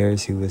saying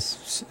prayers, he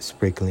was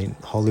sprinkling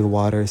holy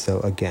water.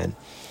 So again,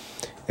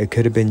 it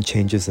could have been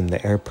changes in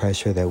the air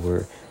pressure that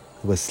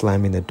was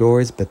slamming the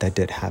doors, but that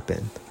did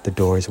happen. The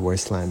doors were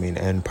slamming,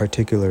 and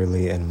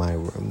particularly in my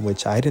room,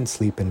 which I didn't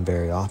sleep in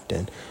very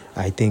often.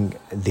 I think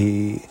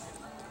the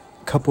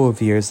couple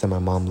of years that my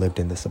mom lived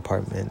in this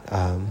apartment,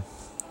 I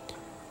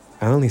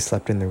only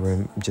slept in the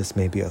room just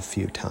maybe a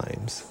few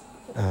times.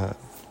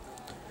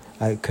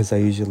 Because I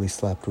usually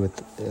slept with...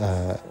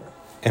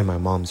 in my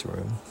mom's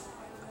room.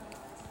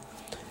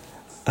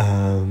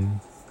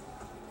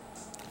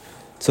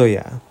 So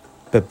yeah,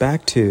 but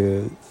back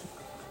to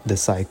the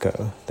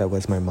psycho that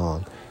was my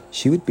mom.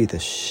 She would beat the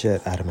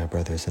shit out of my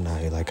brothers and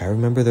I. Like, I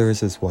remember there was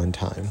this one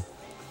time,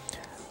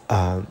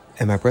 and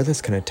my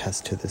brothers can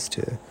attest to this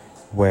too,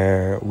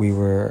 where we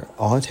were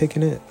all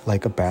taking it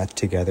like a bath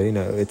together. You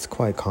know, it's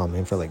quite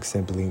common for like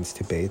siblings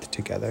to bathe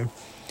together.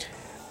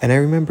 And I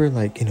remember,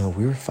 like, you know,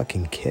 we were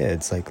fucking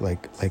kids. Like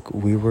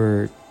we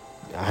were,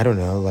 I don't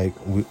know, like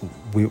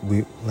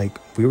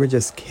we were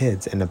just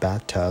kids in a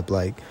bathtub,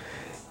 like,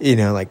 you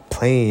know, like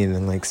playing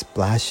and like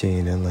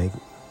splashing, and like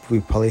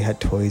we probably had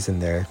toys in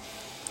there.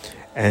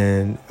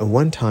 And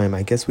one time,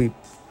 I guess we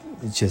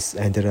just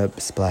ended up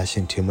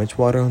splashing too much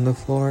water on the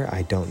floor.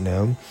 I don't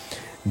know.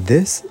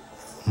 This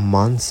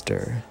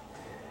monster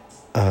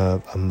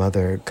of a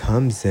mother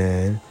comes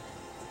in.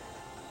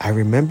 I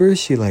remember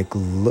she like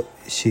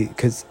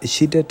because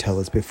she did tell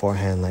us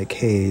beforehand, like,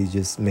 hey,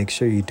 just make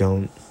sure you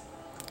don't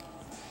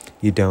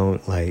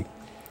like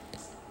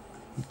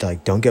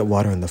don't get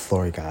water on the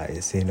floor,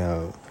 guys, you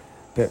know.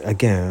 But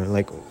again,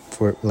 like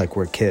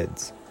we're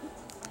kids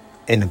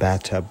in a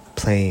bathtub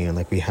playing, and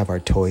like we have our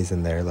toys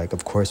in there. Like,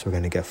 of course we're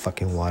gonna get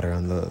fucking water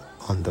on the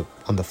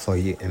floor,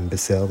 you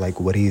imbecile.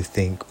 Like, what do you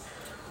think?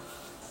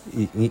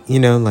 You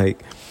know,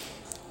 like.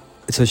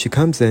 So she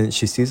comes in,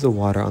 she sees the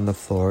water on the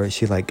floor,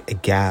 she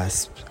like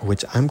gasps,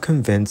 which I'm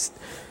convinced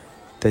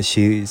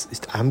she's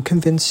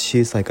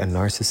like a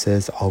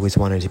narcissist, always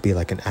wanted to be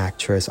like an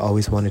actress,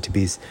 always wanted to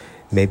be,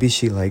 maybe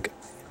she like,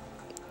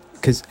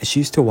 because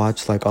she used to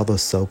watch like all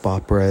those soap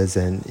operas,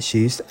 and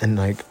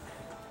like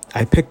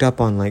I picked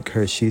up on like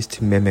her, she used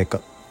to mimic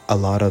a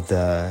lot of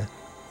the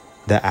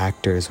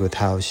actors with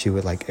how she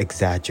would like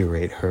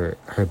exaggerate her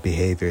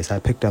behaviors. I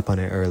picked up on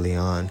it early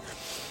on.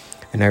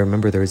 And I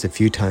remember there was a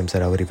few times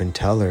that I would even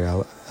tell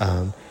her,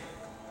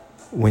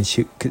 when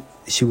she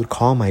would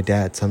call my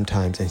dad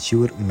sometimes, and she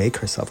would make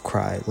herself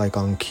cry, like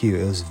on cue.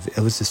 It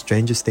was the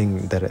strangest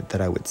thing that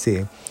I would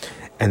see.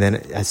 And then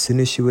as soon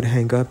as she would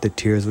hang up, the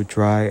tears would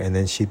dry, and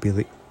then she'd be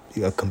like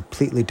a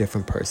completely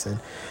different person.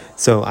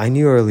 So I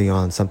knew early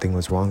on something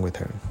was wrong with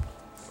her.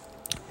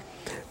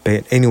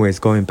 But anyways,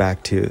 going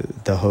back to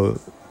the whole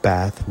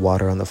bath,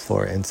 water on the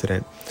floor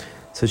incident.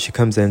 So she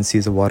comes in,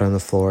 sees the water on the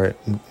floor,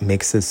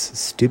 makes this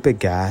stupid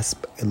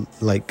gasp,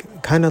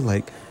 like kind of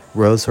like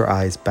rolls her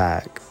eyes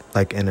back,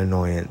 like in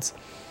annoyance.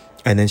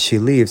 And then she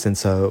leaves, and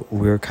so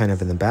we were kind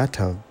of in the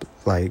bathtub,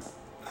 like,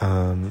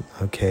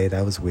 okay,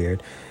 that was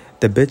weird.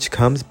 The bitch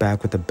comes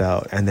back with a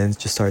belt, and then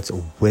just starts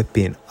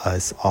whipping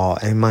us all.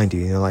 And mind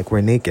you, you know, like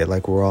we're naked,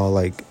 like we're all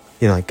like,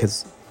 you know, like,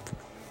 because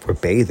we're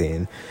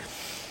bathing.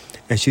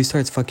 And she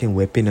starts fucking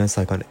whipping us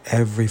like on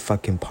every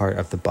fucking part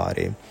of the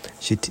body.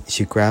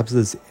 She grabs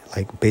us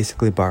like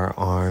basically by our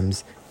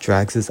arms,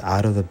 drags us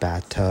out of the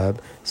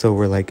bathtub, so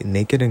we're like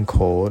naked and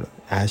cold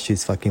as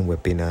she's fucking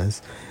whipping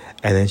us.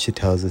 And then she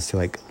tells us to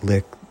like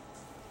lick.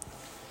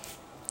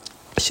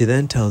 She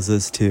then tells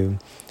us to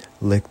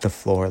lick the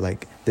floor.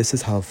 Like, this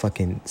is how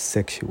fucking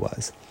sick she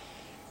was.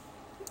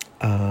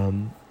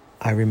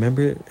 I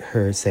remember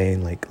her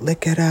saying like,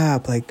 lick it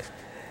up, like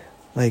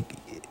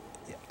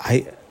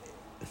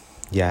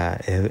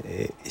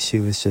she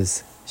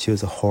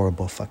was a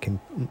horrible fucking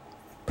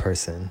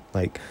person,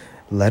 like,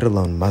 let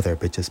alone mother,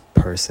 but just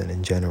person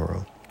in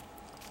general.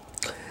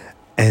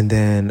 And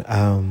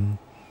then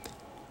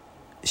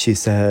she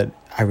said,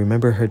 I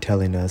remember her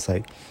telling us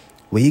like,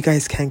 well, you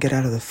guys can't get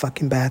out of the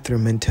fucking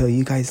bathroom until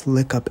you guys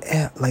lick up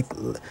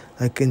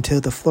like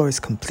until the floor is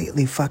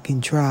completely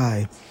fucking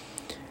dry.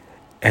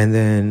 And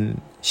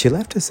then she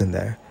left us in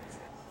there.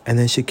 And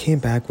then she came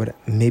back with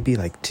maybe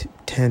like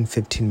 10,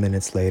 15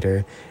 minutes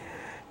later.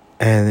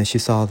 And then she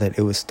saw that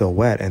it was still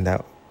wet and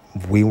that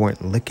we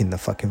weren't licking the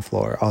fucking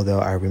floor. Although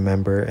I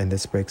remember, and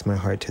this breaks my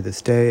heart to this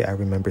day, I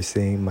remember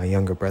seeing my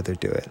younger brother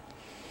do it.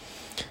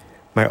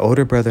 My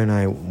older brother and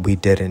I, we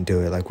didn't do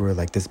it. Like, we were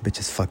like, this bitch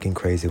is fucking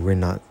crazy. We're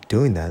not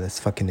doing that. That's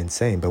fucking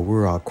insane. But we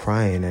were all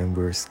crying and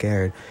we were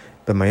scared.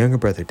 But my younger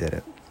brother did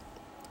it.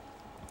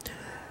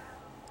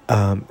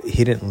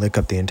 He didn't lick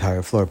up the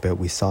entire floor, but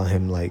we saw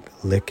him like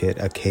lick it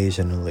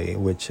occasionally,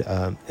 which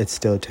it's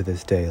still to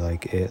this day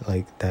like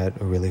that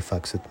really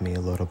fucks with me a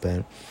little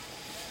bit.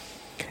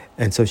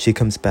 And so she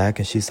comes back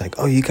and she's like,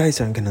 oh, you guys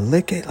aren't gonna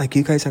lick it, like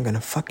you guys aren't gonna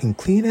fucking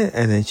clean it.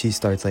 And then she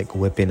starts like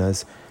whipping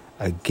us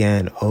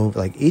again, over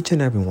like each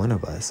and every one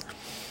of us.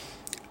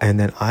 And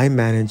then I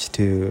managed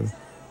to,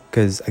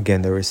 because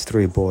again there was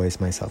 3 boys,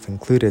 myself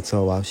included,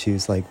 so while she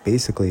was like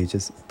basically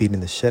just beating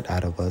the shit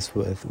out of us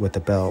with the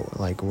belt,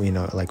 like, you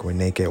know, like we're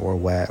naked or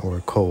wet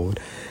or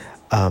cold,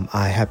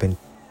 I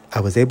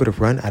was able to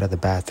run out of the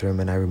bathroom.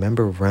 And I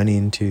remember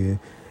running to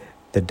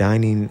the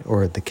dining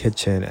or the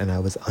kitchen, and I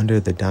was under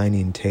the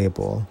dining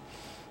table.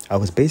 I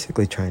was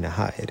basically trying to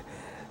hide,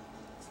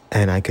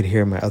 and I could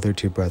hear my other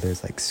 2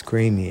 brothers like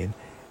screaming.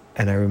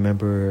 And I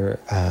remember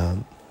I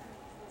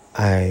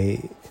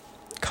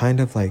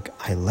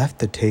left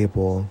the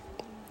table,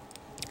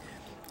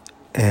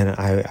 and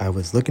I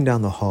was looking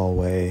down the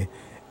hallway,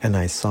 and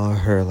I saw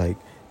her like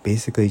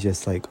basically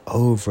just like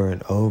over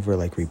and over,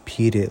 like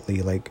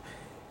repeatedly, like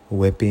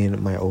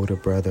whipping my older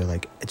brother,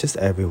 like just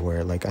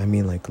everywhere. Like, I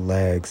mean, like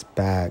legs,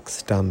 back,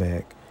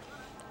 stomach,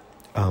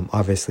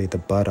 obviously the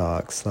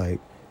buttocks, like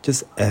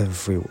just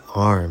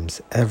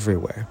arms,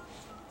 everywhere.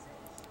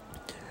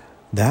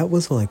 That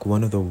was like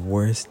one of the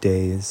worst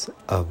days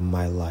of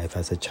my life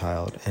as a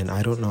child, and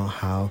I don't know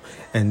how,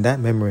 and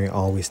that memory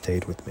always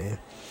stayed with me.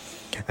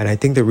 And I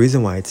think the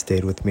reason why it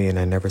stayed with me and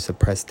I never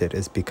suppressed it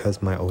is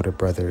because my older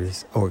brother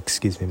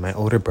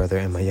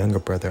and my younger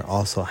brother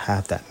also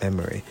have that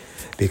memory,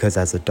 because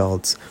as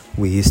adults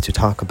we used to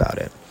talk about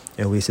it,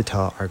 and we used to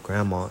tell our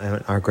grandma,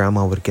 and our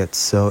grandma would get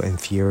so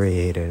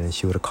infuriated and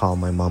she would call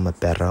my mom a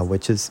perra,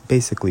 which is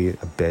basically a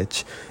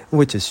bitch,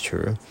 which is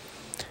true.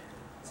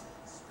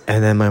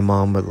 And then my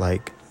mom would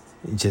like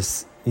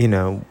just, you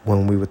know,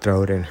 when we would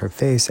throw it in her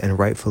face, and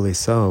rightfully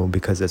so,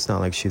 because it's not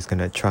like she's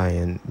gonna try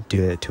and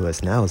do it to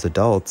us now as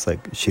adults.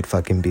 Like, she'd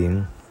fucking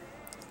be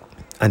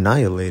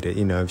annihilated,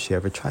 you know, if she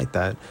ever tried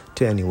that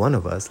to any one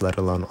of us, let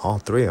alone all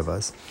 3 of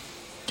us.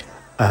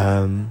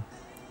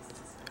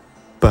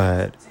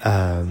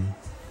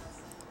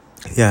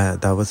 Yeah,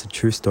 that was a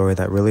true story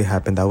that really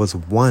happened. That was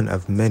one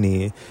of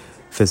many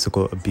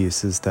physical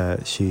abuses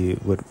that she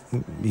would,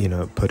 you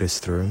know, put us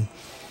through.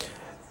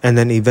 And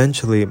then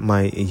eventually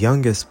my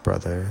youngest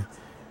brother,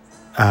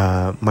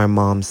 my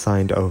mom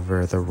signed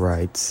over the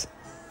rights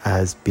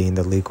as being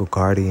the legal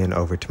guardian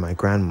over to my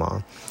grandma.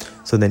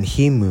 So then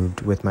he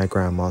moved with my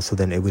grandma. So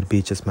then it would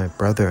be just my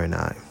brother and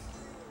I,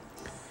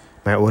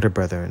 my older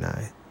brother and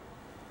I.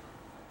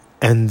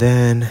 And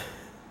then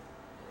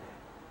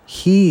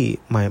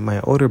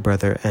my older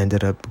brother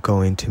ended up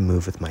going to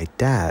move with my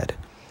dad.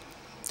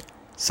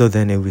 So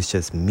then it was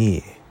just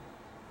me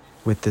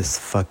with this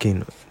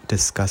fucking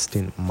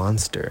disgusting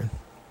monster.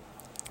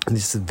 And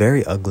this is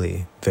very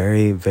ugly,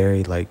 very,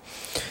 very like,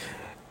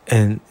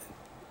 and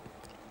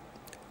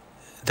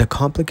the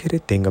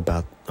complicated thing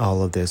about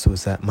all of this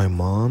was that my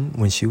mom,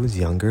 when she was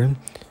younger,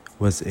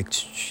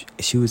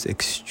 she was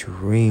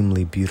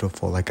extremely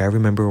beautiful. Like, I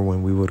remember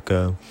when we would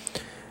go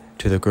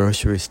to the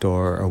grocery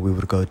store, or we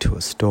would go to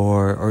a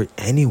store or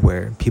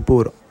anywhere, people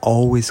would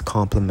always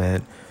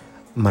compliment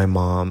my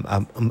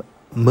mom,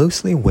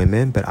 mostly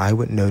women, but I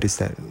would notice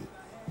that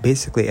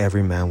basically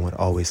every man would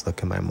always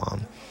look at my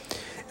mom,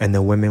 and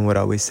the women would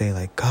always say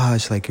like,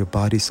 gosh, like, your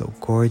body's so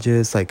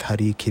gorgeous, like, how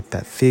do you keep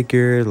that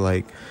figure?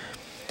 Like,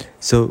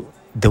 so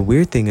the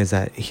weird thing is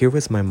that here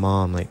was my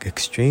mom, like,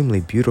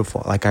 extremely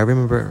beautiful. Like, I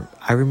remember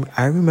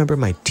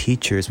my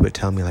teachers would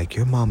tell me like,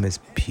 your mom is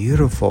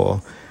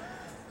beautiful,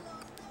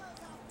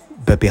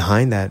 but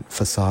behind that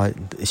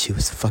facade she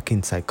was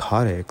fucking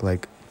psychotic.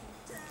 Like,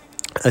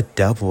 a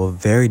devil,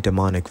 very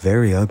demonic,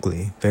 very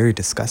ugly, very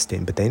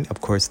disgusting. But they,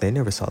 of course, they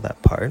never saw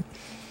that part.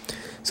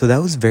 So that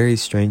was very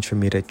strange for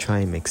me to try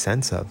and make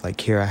sense of.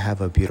 Like, here I have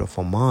a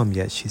beautiful mom,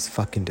 yet she's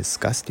fucking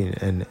disgusting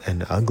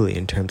and ugly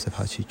in terms of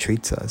how she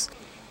treats us.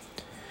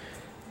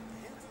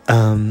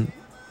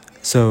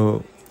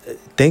 So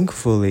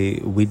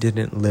thankfully, we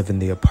didn't live in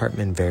the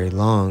apartment very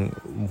long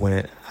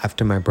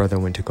after my brother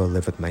went to go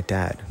live with my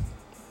dad.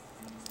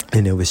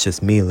 And it was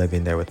just me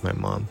living there with my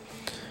mom.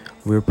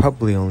 We were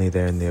probably only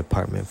there in the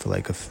apartment for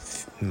like a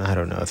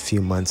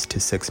few months to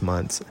 6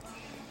 months.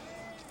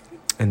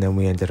 And then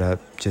we ended up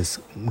just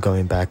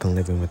going back and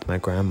living with my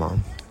grandma.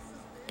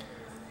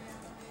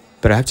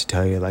 But I have to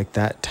tell you, like,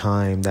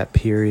 that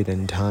period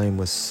in time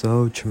was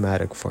so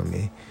traumatic for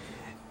me.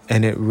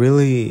 And it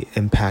really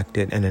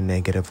impacted in a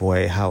negative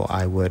way how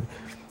I would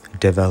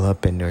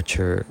develop and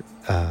nurture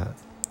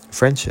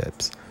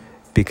friendships.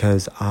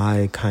 Because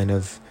I kind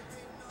of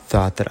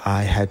thought that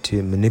I had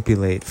to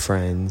manipulate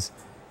friends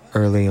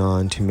early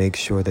on to make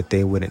sure that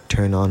they wouldn't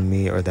turn on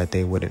me or that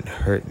they wouldn't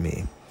hurt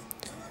me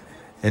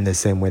in the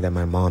same way that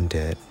my mom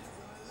did.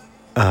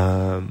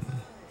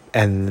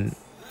 And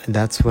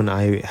that's when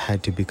I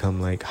had to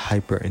become like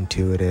hyper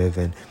intuitive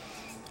and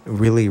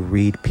really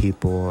read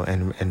people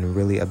and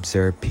really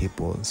observe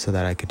people so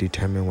that I could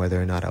determine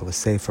whether or not I was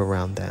safe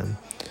around them,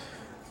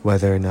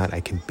 whether or not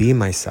I can be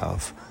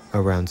myself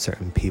around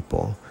certain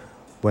people,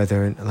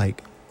 whether,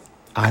 like,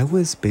 I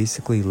was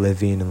basically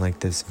living in like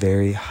this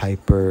very I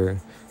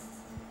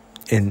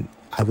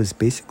was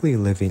basically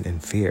living in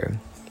fear.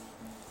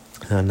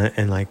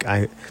 And like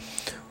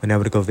when I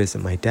would go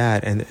visit my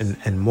dad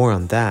and more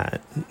on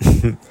that,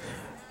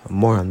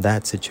 more on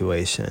that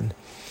situation,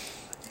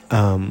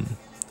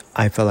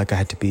 I felt like I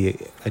had to be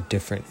a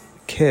different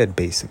kid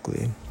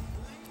basically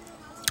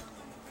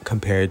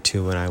compared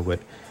to when I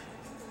would.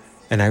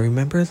 And I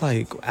remember,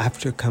 like,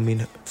 after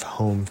coming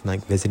home from,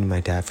 like, visiting my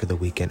dad for the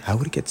weekend, I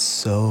would get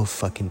so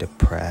fucking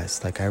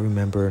depressed. Like, I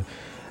remember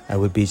I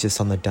would be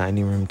just on the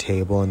dining room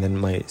table, and then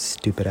my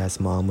stupid-ass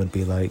mom would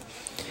be like,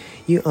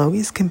 "You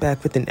always come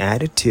back with an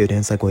attitude." And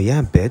it's like, well,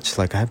 yeah, bitch.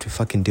 Like, I have to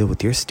fucking deal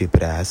with your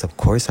stupid ass. Of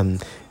course I'm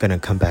gonna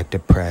come back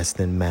depressed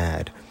and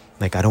mad.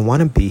 Like, I don't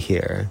want to be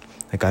here.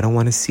 Like, I don't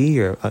want to see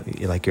your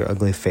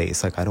ugly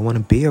face. Like, I don't want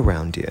to be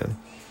around you.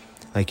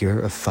 Like, you're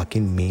a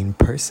fucking mean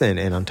person.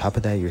 And on top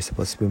of that, you're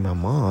supposed to be my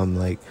mom.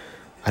 Like,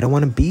 I don't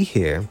want to be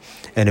here.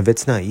 And if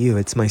it's not you,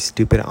 it's my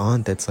stupid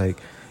aunt that's, like,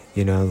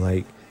 you know,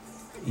 like,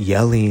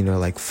 yelling or,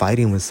 like,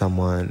 fighting with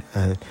someone.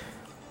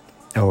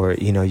 Or,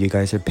 you know, you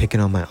guys are picking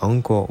on my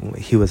uncle.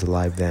 He was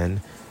alive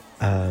then.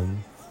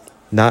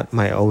 Not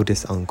my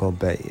oldest uncle,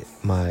 but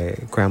my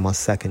grandma's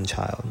second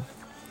child.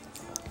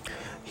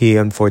 He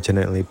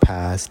unfortunately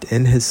passed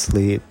in his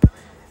sleep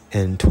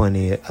in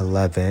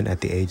 2011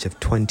 at the age of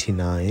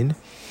 29.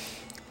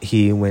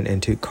 He went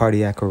into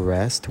cardiac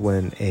arrest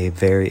when a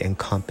very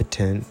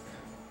incompetent,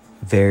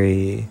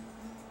 very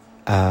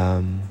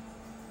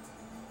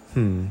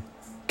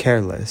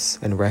careless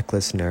and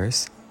reckless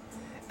nurse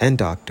and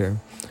doctor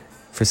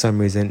for some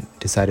reason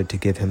decided to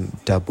give him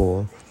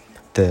double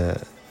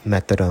the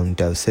methadone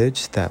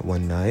dosage that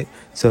one night.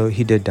 So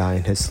he did die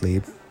in his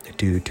sleep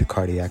due to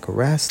cardiac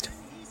arrest.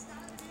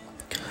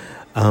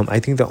 I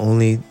think the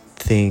only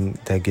thing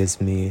that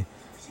gives me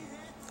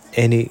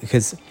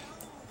because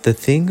the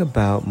thing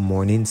about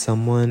mourning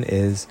someone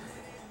is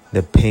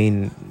the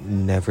pain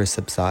never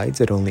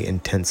subsides. It only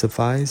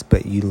intensifies,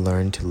 but you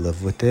learn to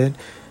live with it,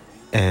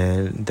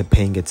 and the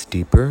pain gets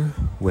deeper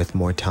with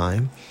more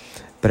time.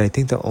 But I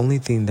think the only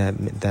thing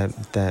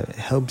that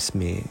helps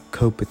me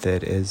cope with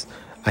it is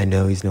I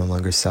know he's no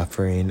longer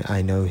suffering.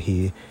 I know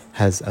he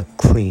has a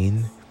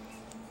clean,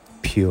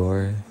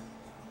 pure,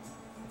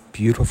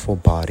 beautiful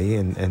body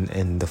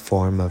in the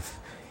form of,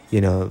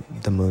 you know,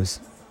 the most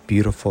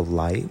beautiful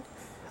light.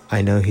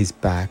 I know he's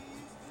back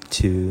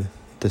to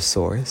the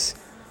source,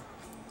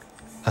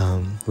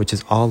 which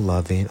is all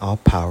loving, all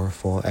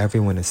powerful.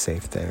 Everyone is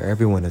safe there.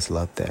 Everyone is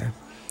loved there.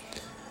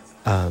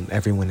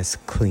 Everyone is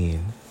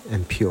clean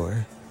and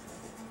pure.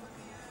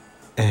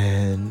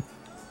 And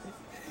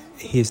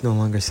he is no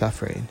longer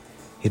suffering.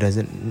 He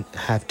doesn't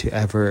have to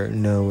ever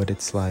know what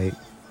it's like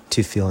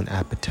to feel an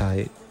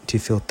appetite, to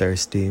feel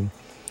thirsty,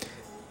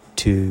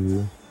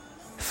 to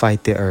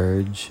fight the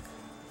urge,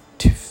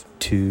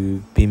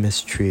 to be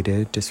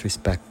mistreated,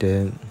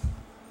 disrespected.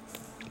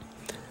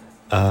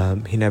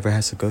 He never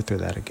has to go through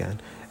that again.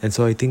 And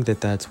so I think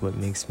that that's what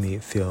makes me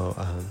feel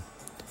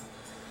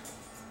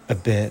a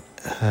bit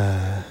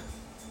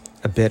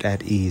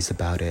at ease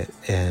about it.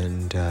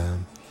 And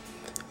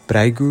but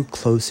I grew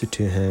closer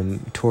to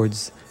him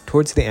towards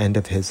the end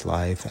of his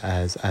life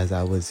as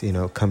I was, you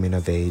know, coming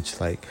of age.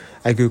 Like,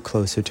 I grew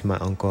closer to my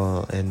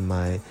uncle in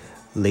my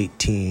late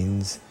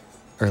teens,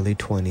 early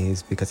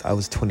 20s, because I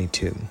was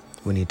 22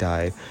 when he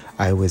died.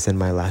 I was in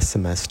my last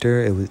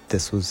semester.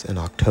 This was in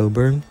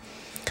October.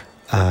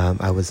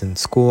 I was in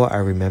school. I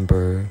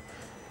remember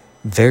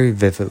very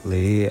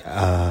vividly.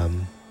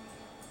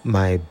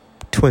 My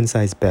twin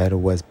size bed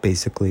was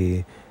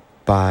basically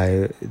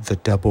by the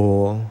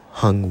double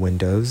hung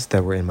windows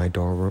that were in my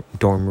dorm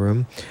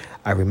room.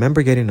 I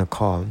remember getting a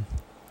call,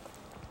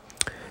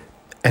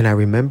 and I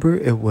remember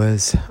it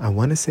was, I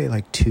want to say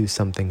like 2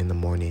 something in the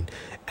morning.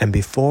 And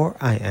before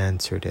I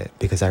answered it,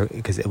 because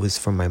it was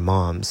from my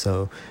mom,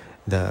 so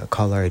the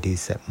caller ID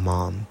said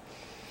mom.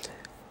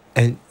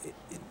 And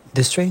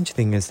the strange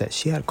thing is that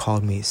she had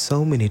called me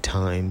so many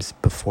times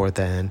before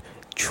then,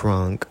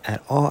 drunk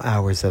at all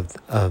hours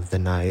of the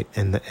night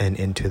and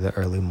into the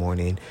early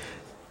morning.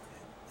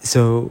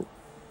 So,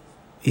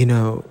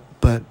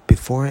 but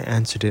before I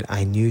answered it,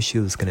 I knew she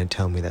was going to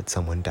tell me that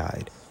someone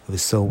died. It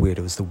was so weird.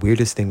 It was the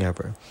weirdest thing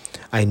ever.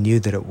 I knew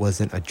that it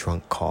wasn't a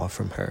drunk call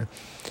from her.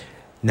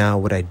 Now,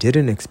 what I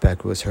didn't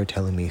expect was her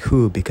telling me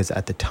who, because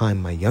at the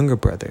time, my younger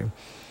brother,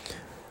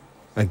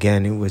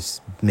 again, it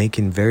was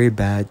making very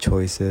bad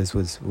choices,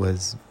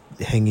 was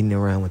hanging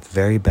around with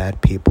very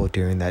bad people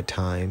during that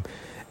time,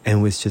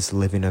 and was just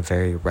living a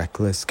very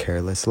reckless,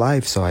 careless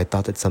life. So I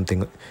thought that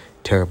something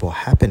terrible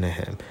happened to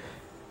him.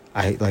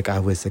 I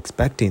was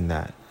expecting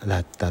that.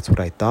 That's what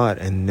I thought.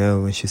 And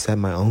no, when she said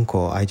my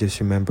uncle, I just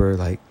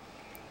remember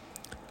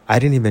I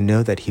didn't even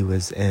know that he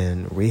was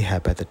in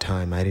rehab at the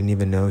time. I didn't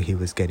even know he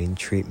was getting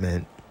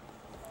treatment,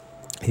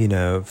 I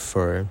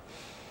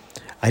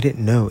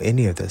didn't know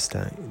any of this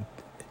time,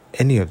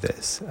 any of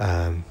this.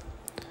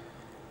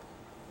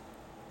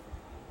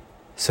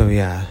 So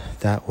yeah,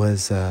 that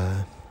was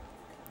the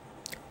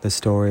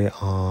story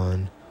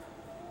on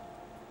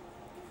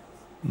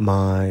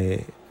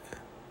my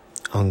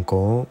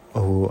uncle,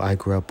 who I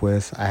grew up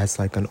with as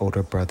like an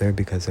older brother,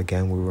 because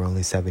again, we were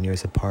only 7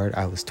 years apart.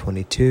 I was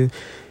 22.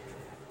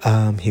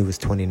 He was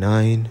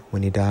 29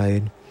 when he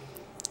died.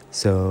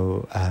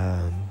 So,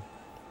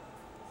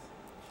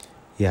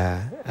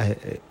 yeah,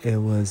 it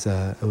was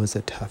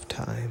a tough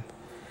time.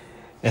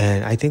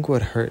 And I think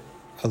what hurt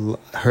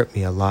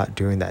me a lot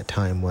during that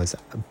time was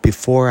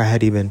before I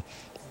had even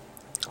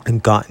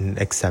gotten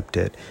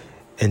accepted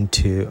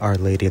into Our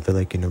Lady of the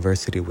Lake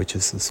University, which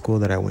is the school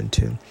that I went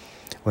to,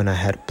 when I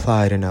had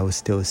applied and I was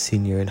still a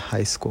senior in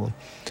high school.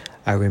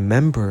 I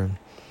remember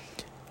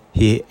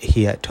he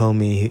had told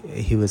me,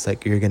 he was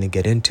like, you're going to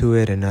get into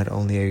it, and not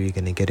only are you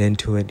going to get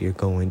into it, you're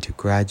going to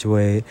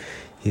graduate.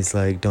 He's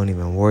like, don't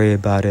even worry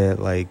about it.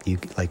 You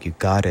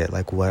got it.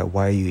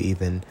 Why are you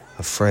even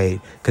afraid?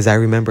 Because I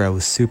remember I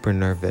was super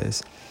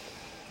nervous.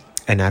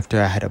 And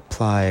after I had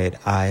applied,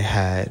 I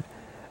had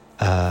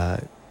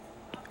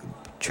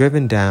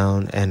driven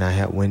down and I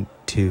had went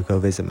to go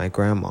visit my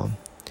grandma.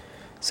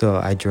 So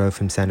I drove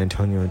from San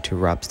Antonio to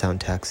Robstown,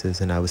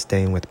 Texas, and I was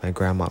staying with my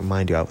grandma.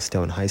 Mind you, I was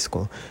still in high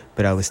school,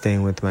 but I was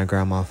staying with my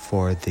grandma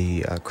for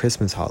the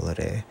Christmas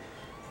holiday.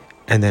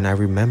 And then I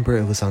remember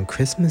it was on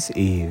Christmas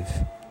Eve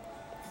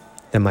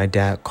that my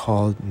dad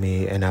called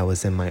me, and I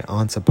was in my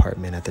aunt's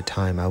apartment at the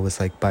time. I was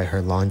by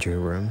her laundry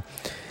room.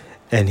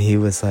 And he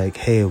was like,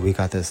 hey, we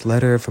got this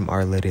letter from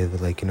Our Lady of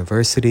the Lake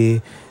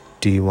University.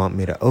 Do you want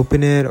me to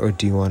open it, or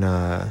do you want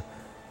to,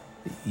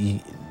 do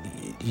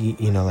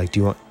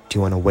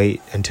you want to wait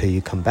until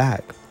you come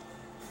back?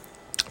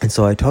 And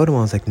so I told him,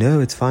 I was like,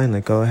 no, it's fine.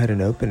 Go ahead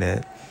and open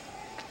it.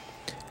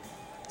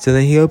 So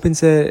then he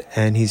opens it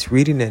and he's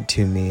reading it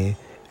to me.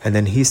 And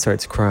then he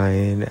starts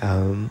crying.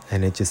 And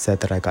it just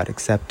said that I got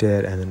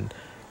accepted. And,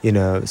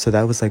 so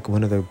that was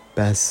one of the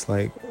best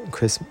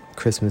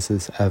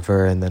Christmases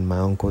ever. And then my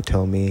uncle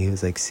told me, he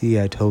was like,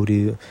 see, I told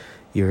you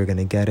were going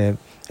to get it.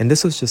 And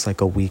this was just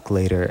a week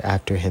later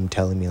after him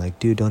telling me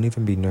dude, don't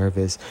even be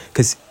nervous.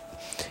 Because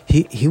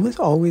he was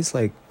always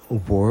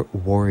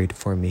worried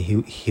for me.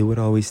 He would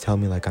always tell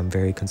me I'm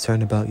very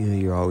concerned about you.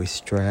 You're always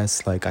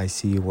stressed. I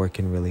see you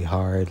working really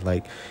hard.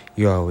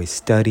 You're always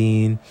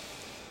studying.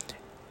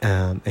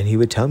 And he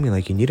would tell me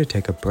you need to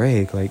take a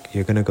break.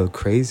 You're gonna go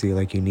crazy.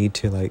 You need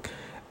to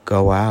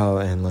go out,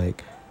 and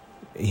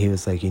he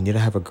was like, you need to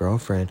have a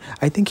girlfriend.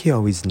 I think he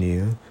always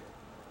knew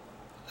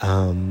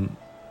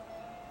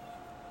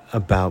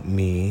about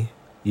me,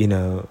 in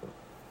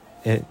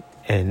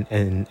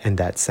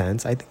that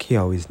sense. I think he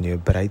always knew,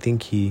 but I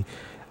think he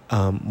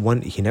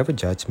never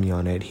judged me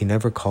on it. He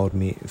never called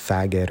me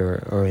faggot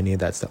or any of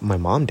that stuff. My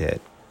mom did.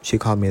 She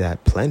called me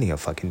that plenty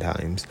of fucking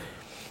times.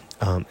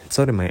 And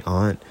so did my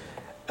aunt.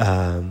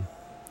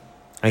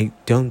 I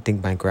don't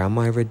think my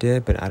grandma ever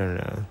did, but I don't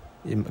know.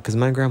 Because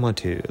my grandma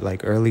too,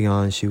 early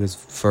on, she was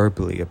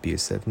verbally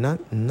abusive. Not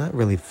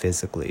really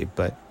physically,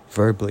 but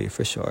verbally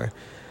for sure.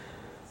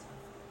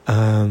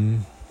 But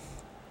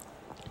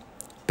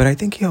I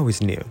think he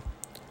always knew.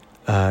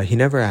 He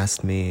never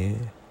asked me.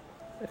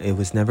 It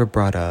was never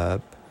brought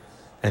up.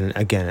 And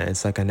again,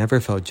 it's I never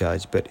felt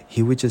judged, but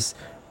he would just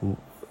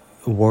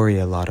worry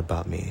a lot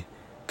about me,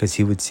 because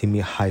he would see me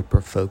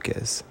hyper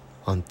focus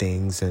on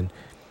things. And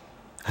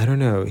I don't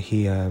know, it's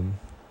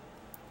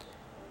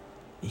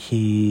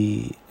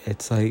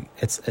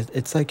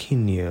like he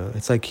knew.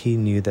 It's like he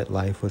knew that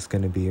life was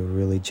going to be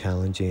really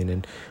challenging.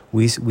 And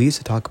we used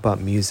to talk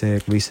about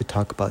music. We used to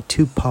talk about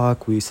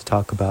Tupac. We used to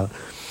talk about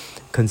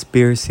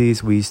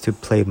conspiracies. We used to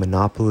play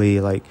Monopoly.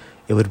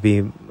 It would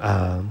be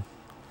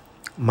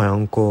my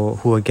uncle,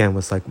 who again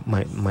was like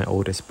my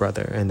oldest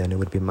brother, and then it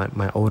would be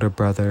my older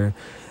brother.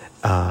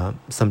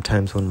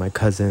 Sometimes when my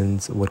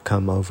cousins would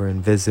come over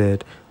and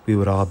visit, we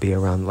would all be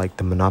around like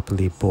the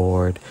Monopoly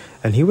board,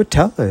 and he would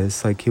tell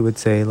us, like, he would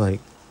say, like,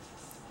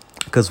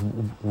 because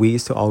we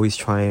used to always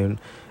try and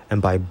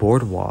buy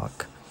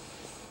Boardwalk.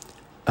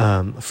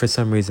 For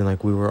some reason,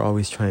 like, we were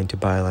always trying to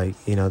buy, like,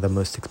 you know, the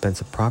most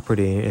expensive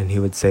property, and he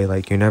would say,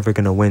 like, you're never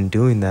gonna win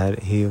doing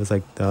that. He was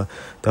like, the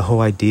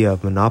whole idea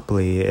of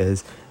Monopoly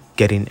is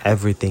getting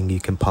everything you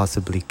can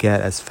possibly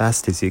get as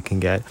fast as you can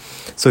get.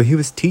 So he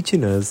was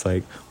teaching us,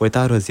 like,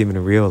 without us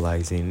even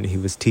realizing, he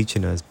was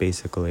teaching us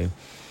basically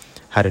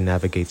how to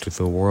navigate through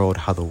the world,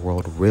 how the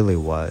world really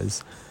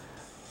was.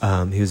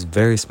 He was a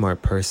very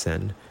smart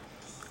person.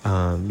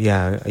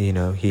 Yeah, you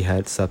know, he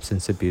had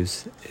substance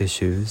abuse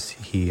issues.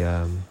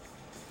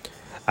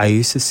 I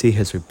used to see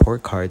his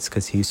report cards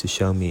because he used to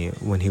show me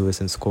when he was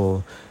in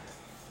school,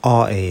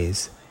 all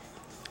A's.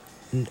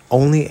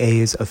 Only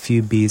A's, a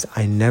few B's.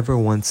 I never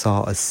once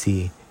saw a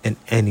C in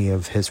any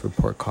of his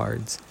report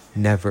cards.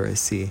 Never a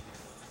C.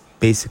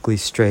 Basically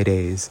straight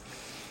A's.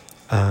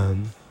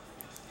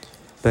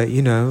 But,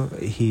 you know,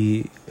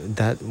 he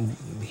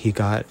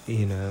got,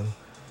 you know,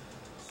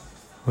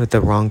 with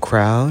the wrong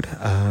crowd.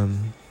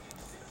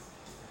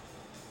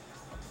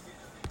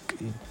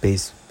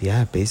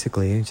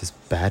 Basically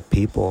just bad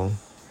people,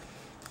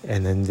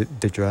 and then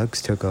the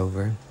drugs took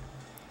over.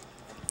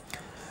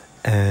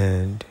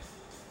 And,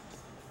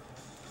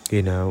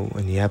 you know,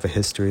 when you have a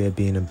history of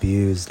being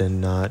abused and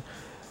not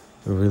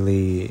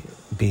really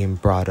being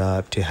brought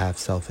up to have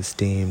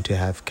self-esteem, to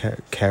have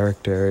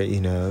character, you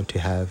know, to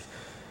have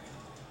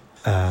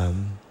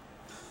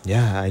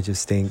I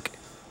just think,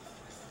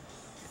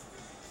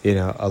 you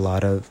know, a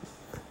lot of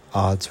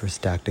odds were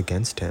stacked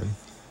against him.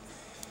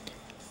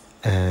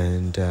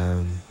 And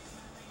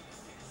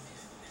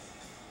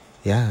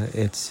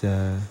it's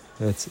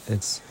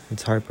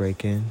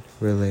heartbreaking,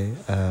 really,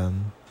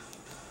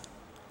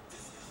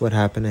 what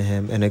happened to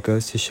him. And it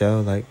goes to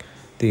show, like,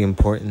 the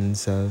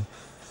importance of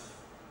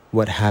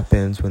what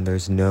happens when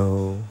there's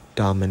no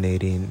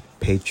dominating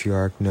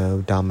patriarch,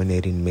 no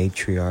dominating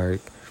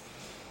matriarch,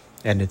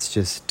 and it's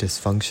just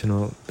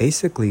dysfunctional.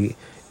 Basically,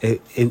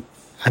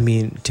 I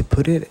mean, to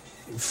put it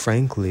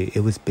frankly,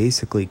 it was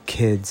basically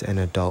kids and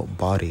adult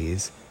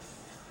bodies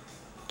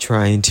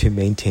trying to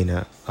maintain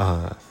a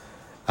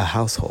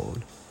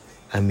household.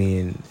 I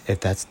mean, if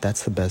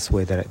that's the best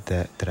way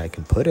that I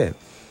can put it.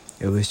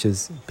 It was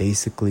just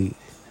basically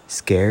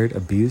scared,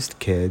 abused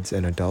kids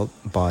and adult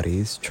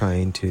bodies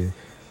trying to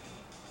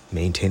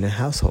maintain a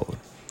household.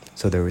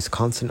 So there was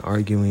constant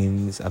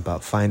arguings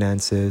about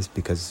finances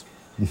because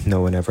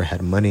no one ever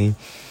had money.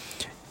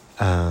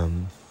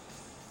 And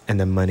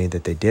the money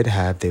that they did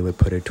have, they would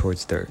put it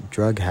towards their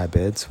drug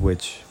habits,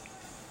 which,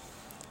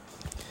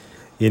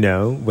 you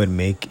know, would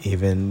make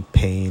even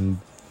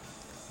paying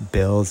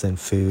bills and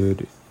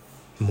food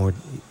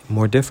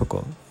more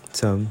difficult.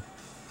 So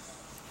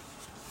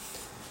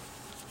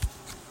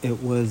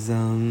it was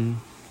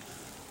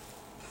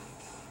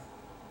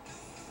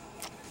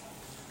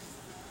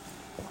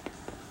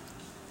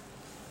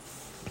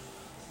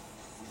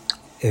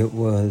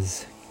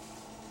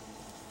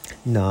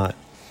not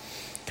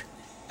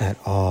at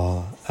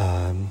all,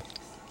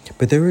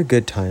 but there were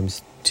good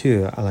times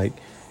too.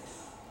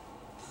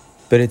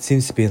 But it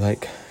seems to be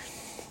like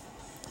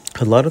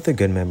a lot of the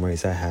good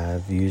memories I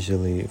have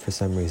usually, for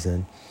some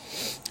reason,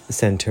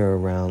 center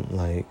around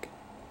like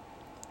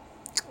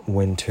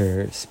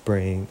winter and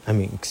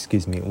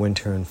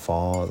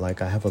fall.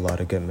 Like, I have a lot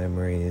of good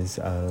memories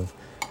of,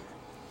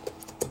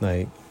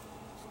 like,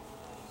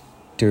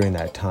 during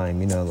that time,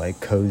 you know, like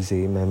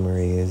cozy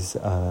memories,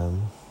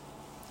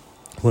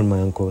 when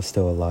my uncle was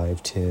still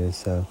alive too.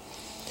 So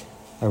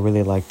I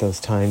really like those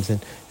times.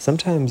 And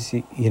sometimes,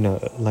 you know,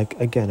 like,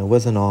 again, it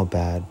wasn't all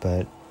bad,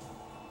 but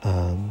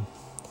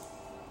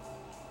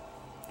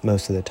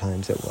most of the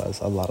times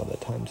a lot of the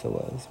times it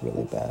was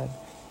really bad.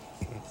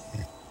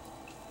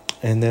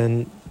 And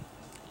then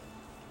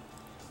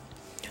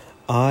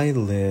I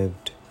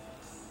lived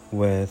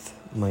with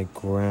my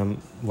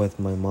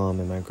mom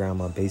and my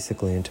grandma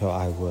basically until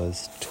I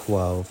was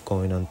 12,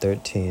 going on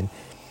 13.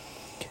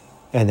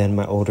 And then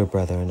my older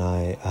brother and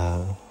I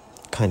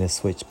kind of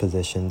switched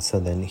positions. So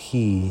then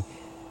he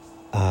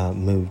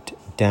moved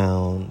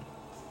down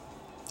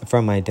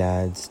from my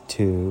dad's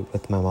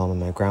with my mom and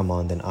my grandma,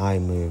 and then I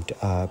moved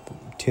up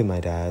to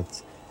my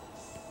dad's.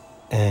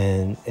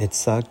 And it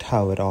sucked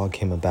how it all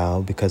came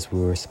about because we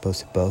were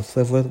supposed to both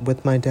live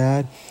with my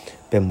dad.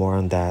 But more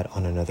on that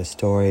on another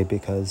story,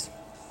 because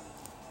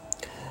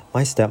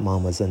my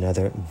stepmom was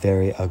another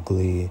very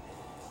ugly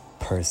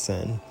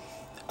person.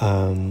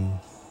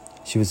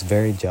 She was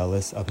very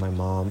jealous of my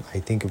mom. I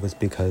think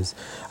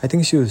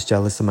she was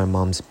jealous of my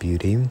mom's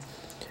beauty.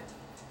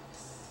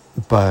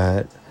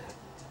 But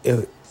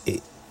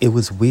it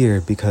was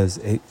weird because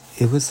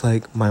it was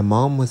like my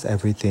mom was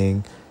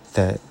everything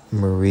that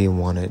Marie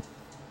wanted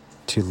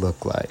to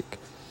look like.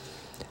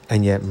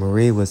 And yet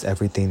Marie was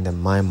everything that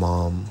my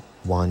mom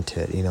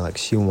wanted. You know, like,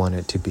 she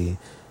wanted to be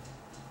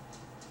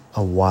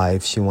a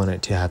wife. She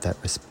wanted to have that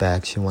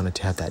respect. She wanted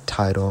to have that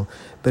title.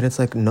 But it's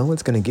like, no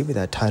one's going to give you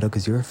that title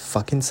because you're a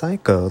fucking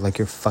psycho. Like,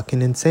 you're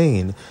fucking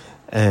insane.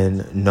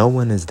 And no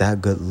one is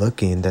that good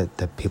looking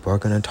that people are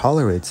going to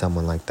tolerate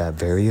someone like that.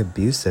 Very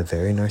abusive,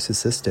 very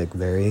narcissistic,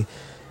 very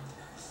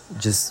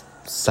just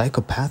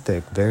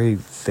psychopathic, very,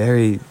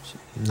 very,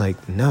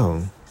 like,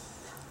 no.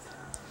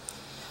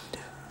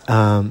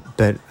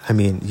 But I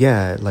mean,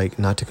 yeah, like,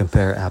 not to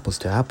compare apples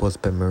to apples,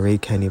 but Marie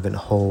can't even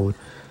hold,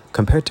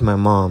 compared to my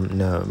mom,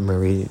 no,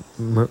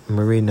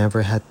 Marie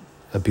never had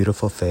a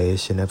beautiful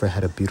face. She never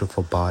had a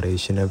beautiful body.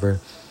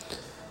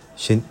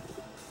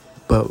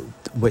 But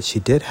what she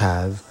did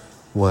have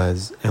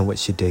was, and what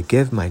she did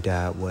give my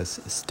dad was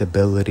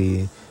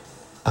stability,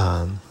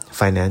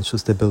 financial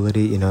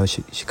stability. You know,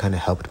 she kind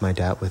of helped my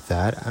dad with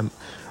that.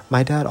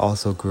 My dad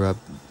also grew up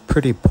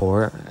pretty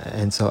poor,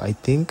 and so I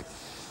think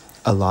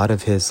a lot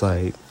of his,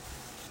 like,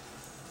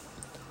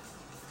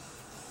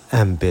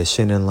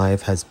 ambition in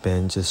life has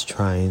been just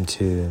trying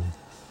to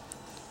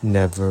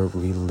never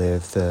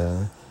relive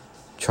the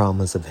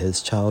traumas of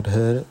his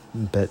childhood,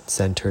 but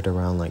centered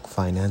around, like,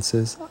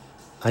 finances,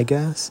 I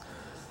guess.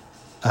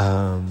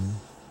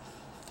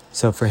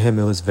 So for him,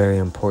 it was very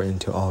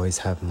important to always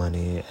have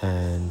money.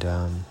 And,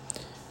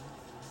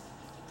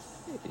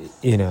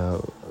 you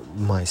know,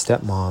 my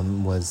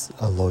stepmom was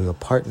a loyal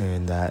partner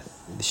in that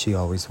she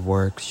always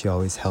worked. She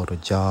always held a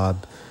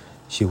job.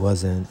 She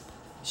wasn't,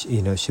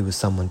 you know, she was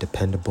someone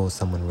dependable,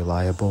 someone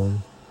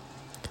reliable.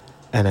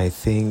 And I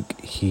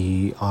think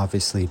he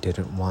obviously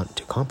didn't want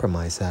to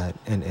compromise that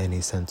in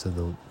any sense of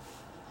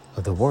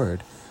the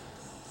word.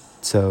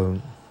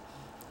 So,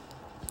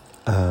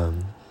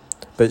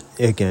 but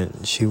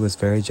again, she was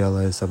very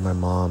jealous of my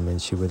mom,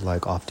 and she would,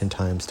 like,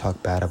 oftentimes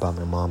talk bad about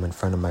my mom in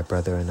front of my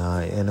brother and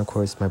I. And of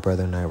course, my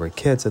brother and I were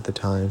kids at the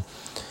time,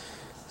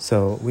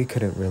 so we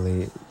couldn't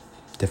really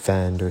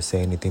defend or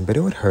say anything, but it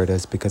would hurt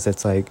us because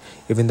it's like,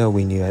 even though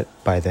we knew it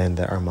by then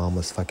that our mom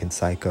was fucking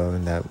psycho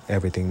and that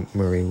everything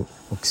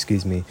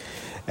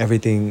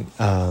everything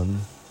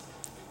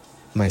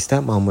my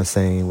stepmom was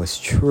saying was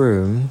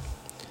true,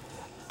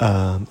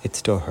 it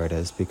still hurt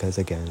us because,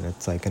 again,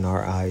 it's like, in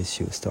our eyes,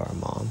 she was still our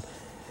mom.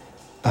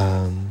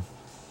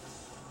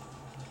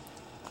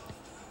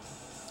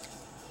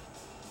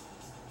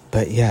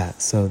 But yeah,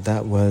 so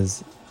that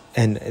was,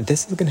 and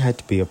this is gonna have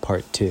to be a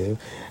part 2,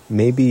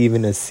 maybe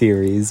even a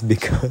series,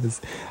 because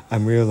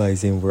I'm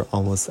realizing we're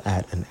almost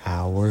at an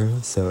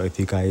hour. So if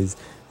you guys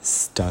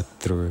stuck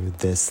through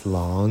this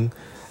long,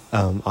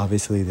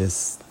 obviously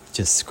this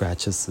just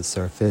scratches the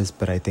surface,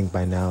 but I think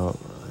by now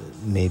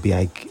maybe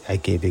I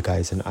gave you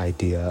guys an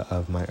idea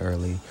of my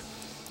early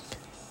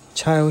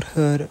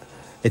childhood.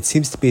 It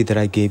seems to be that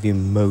I gave you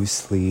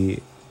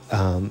mostly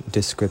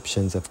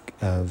descriptions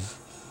of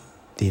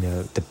you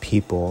know, the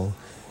people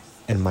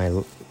in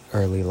my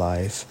early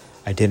life.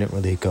 I didn't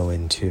really go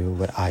into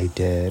what I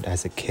did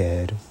as a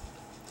kid,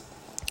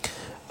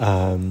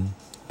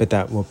 but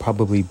that will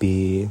probably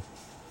be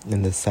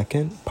in the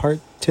second part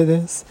to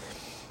this,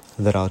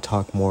 that I'll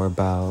talk more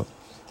about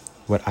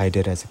what I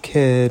did as a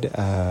kid,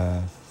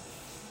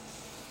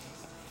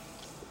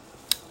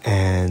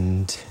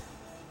 and,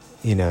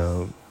 you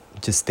know,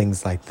 just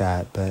things like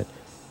that. But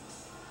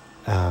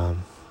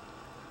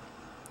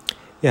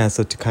yeah,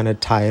 so to kind of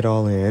tie it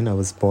all in, I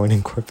was born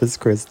in Corpus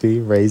Christi,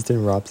 raised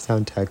in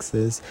Robstown,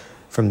 Texas,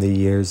 from the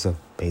years of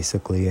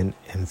basically an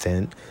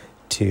infant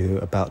to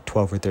about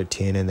 12 or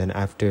 13. And then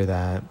after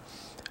that,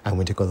 I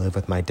went to go live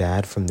with my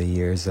dad from the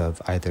years of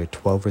either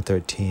 12 or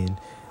 13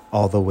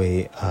 all the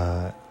way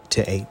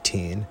to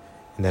 18.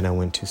 And then I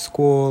went to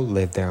school,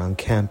 lived there on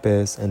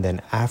campus. And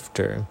then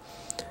after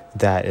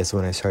that is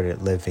when I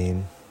started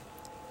living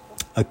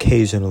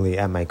occasionally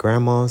at my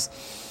grandma's,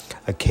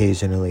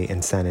 occasionally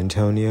in San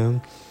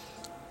Antonio,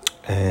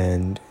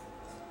 and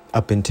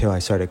up until I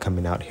started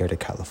coming out here to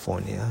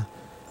California.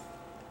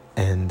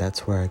 And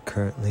that's where I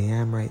currently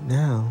am right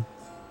now,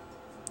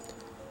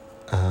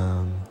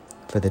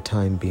 for the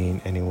time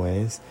being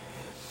anyways.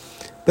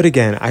 But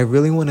again, I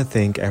really want to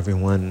thank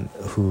everyone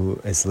who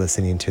is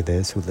listening to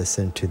this, who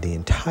listened to the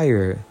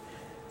entire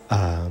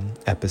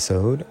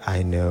episode.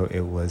 I know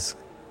it was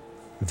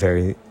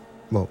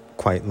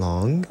quite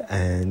long,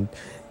 and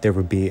there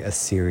will be a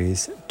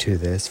series to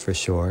this for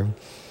sure,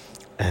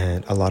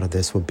 and a lot of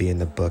this will be in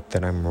the book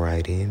that I'm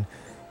writing.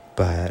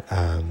 But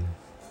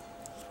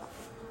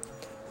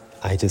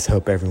I just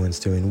hope everyone's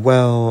doing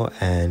well,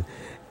 and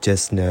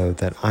just know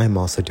that I'm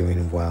also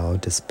doing well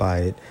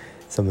despite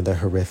some of the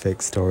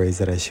horrific stories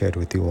that I shared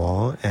with you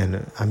all,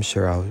 and I'm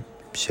sure I'll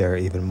share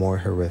even more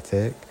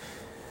horrific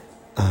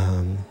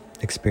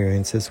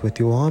experiences with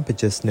you all. But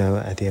just know,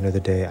 at the end of the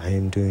day, I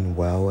am doing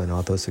well, and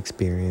all those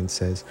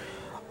experiences,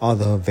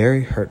 although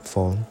very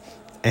hurtful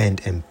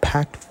and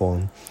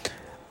impactful,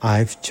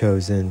 I've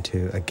chosen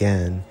to,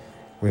 again,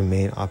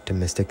 remain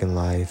optimistic in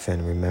life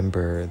and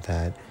remember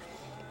that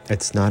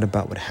it's not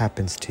about what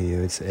happens to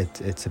you.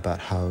 It's about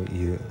how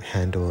you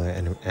handle it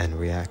and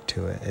react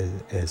to it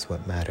is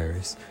what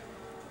matters.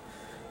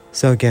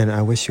 So again,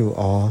 I wish you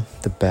all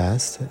the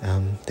best.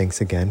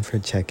 Thanks again for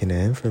checking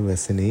in, for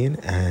listening,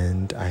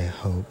 and I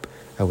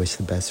wish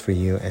the best for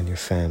you and your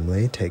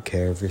family. Take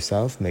care of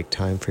yourself, make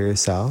time for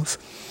yourself,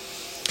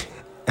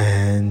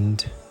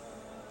 and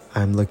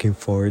I'm looking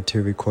forward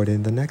to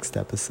recording the next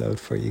episode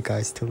for you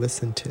guys to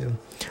listen to,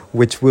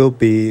 which will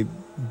be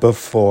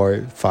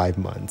before 5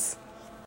 months.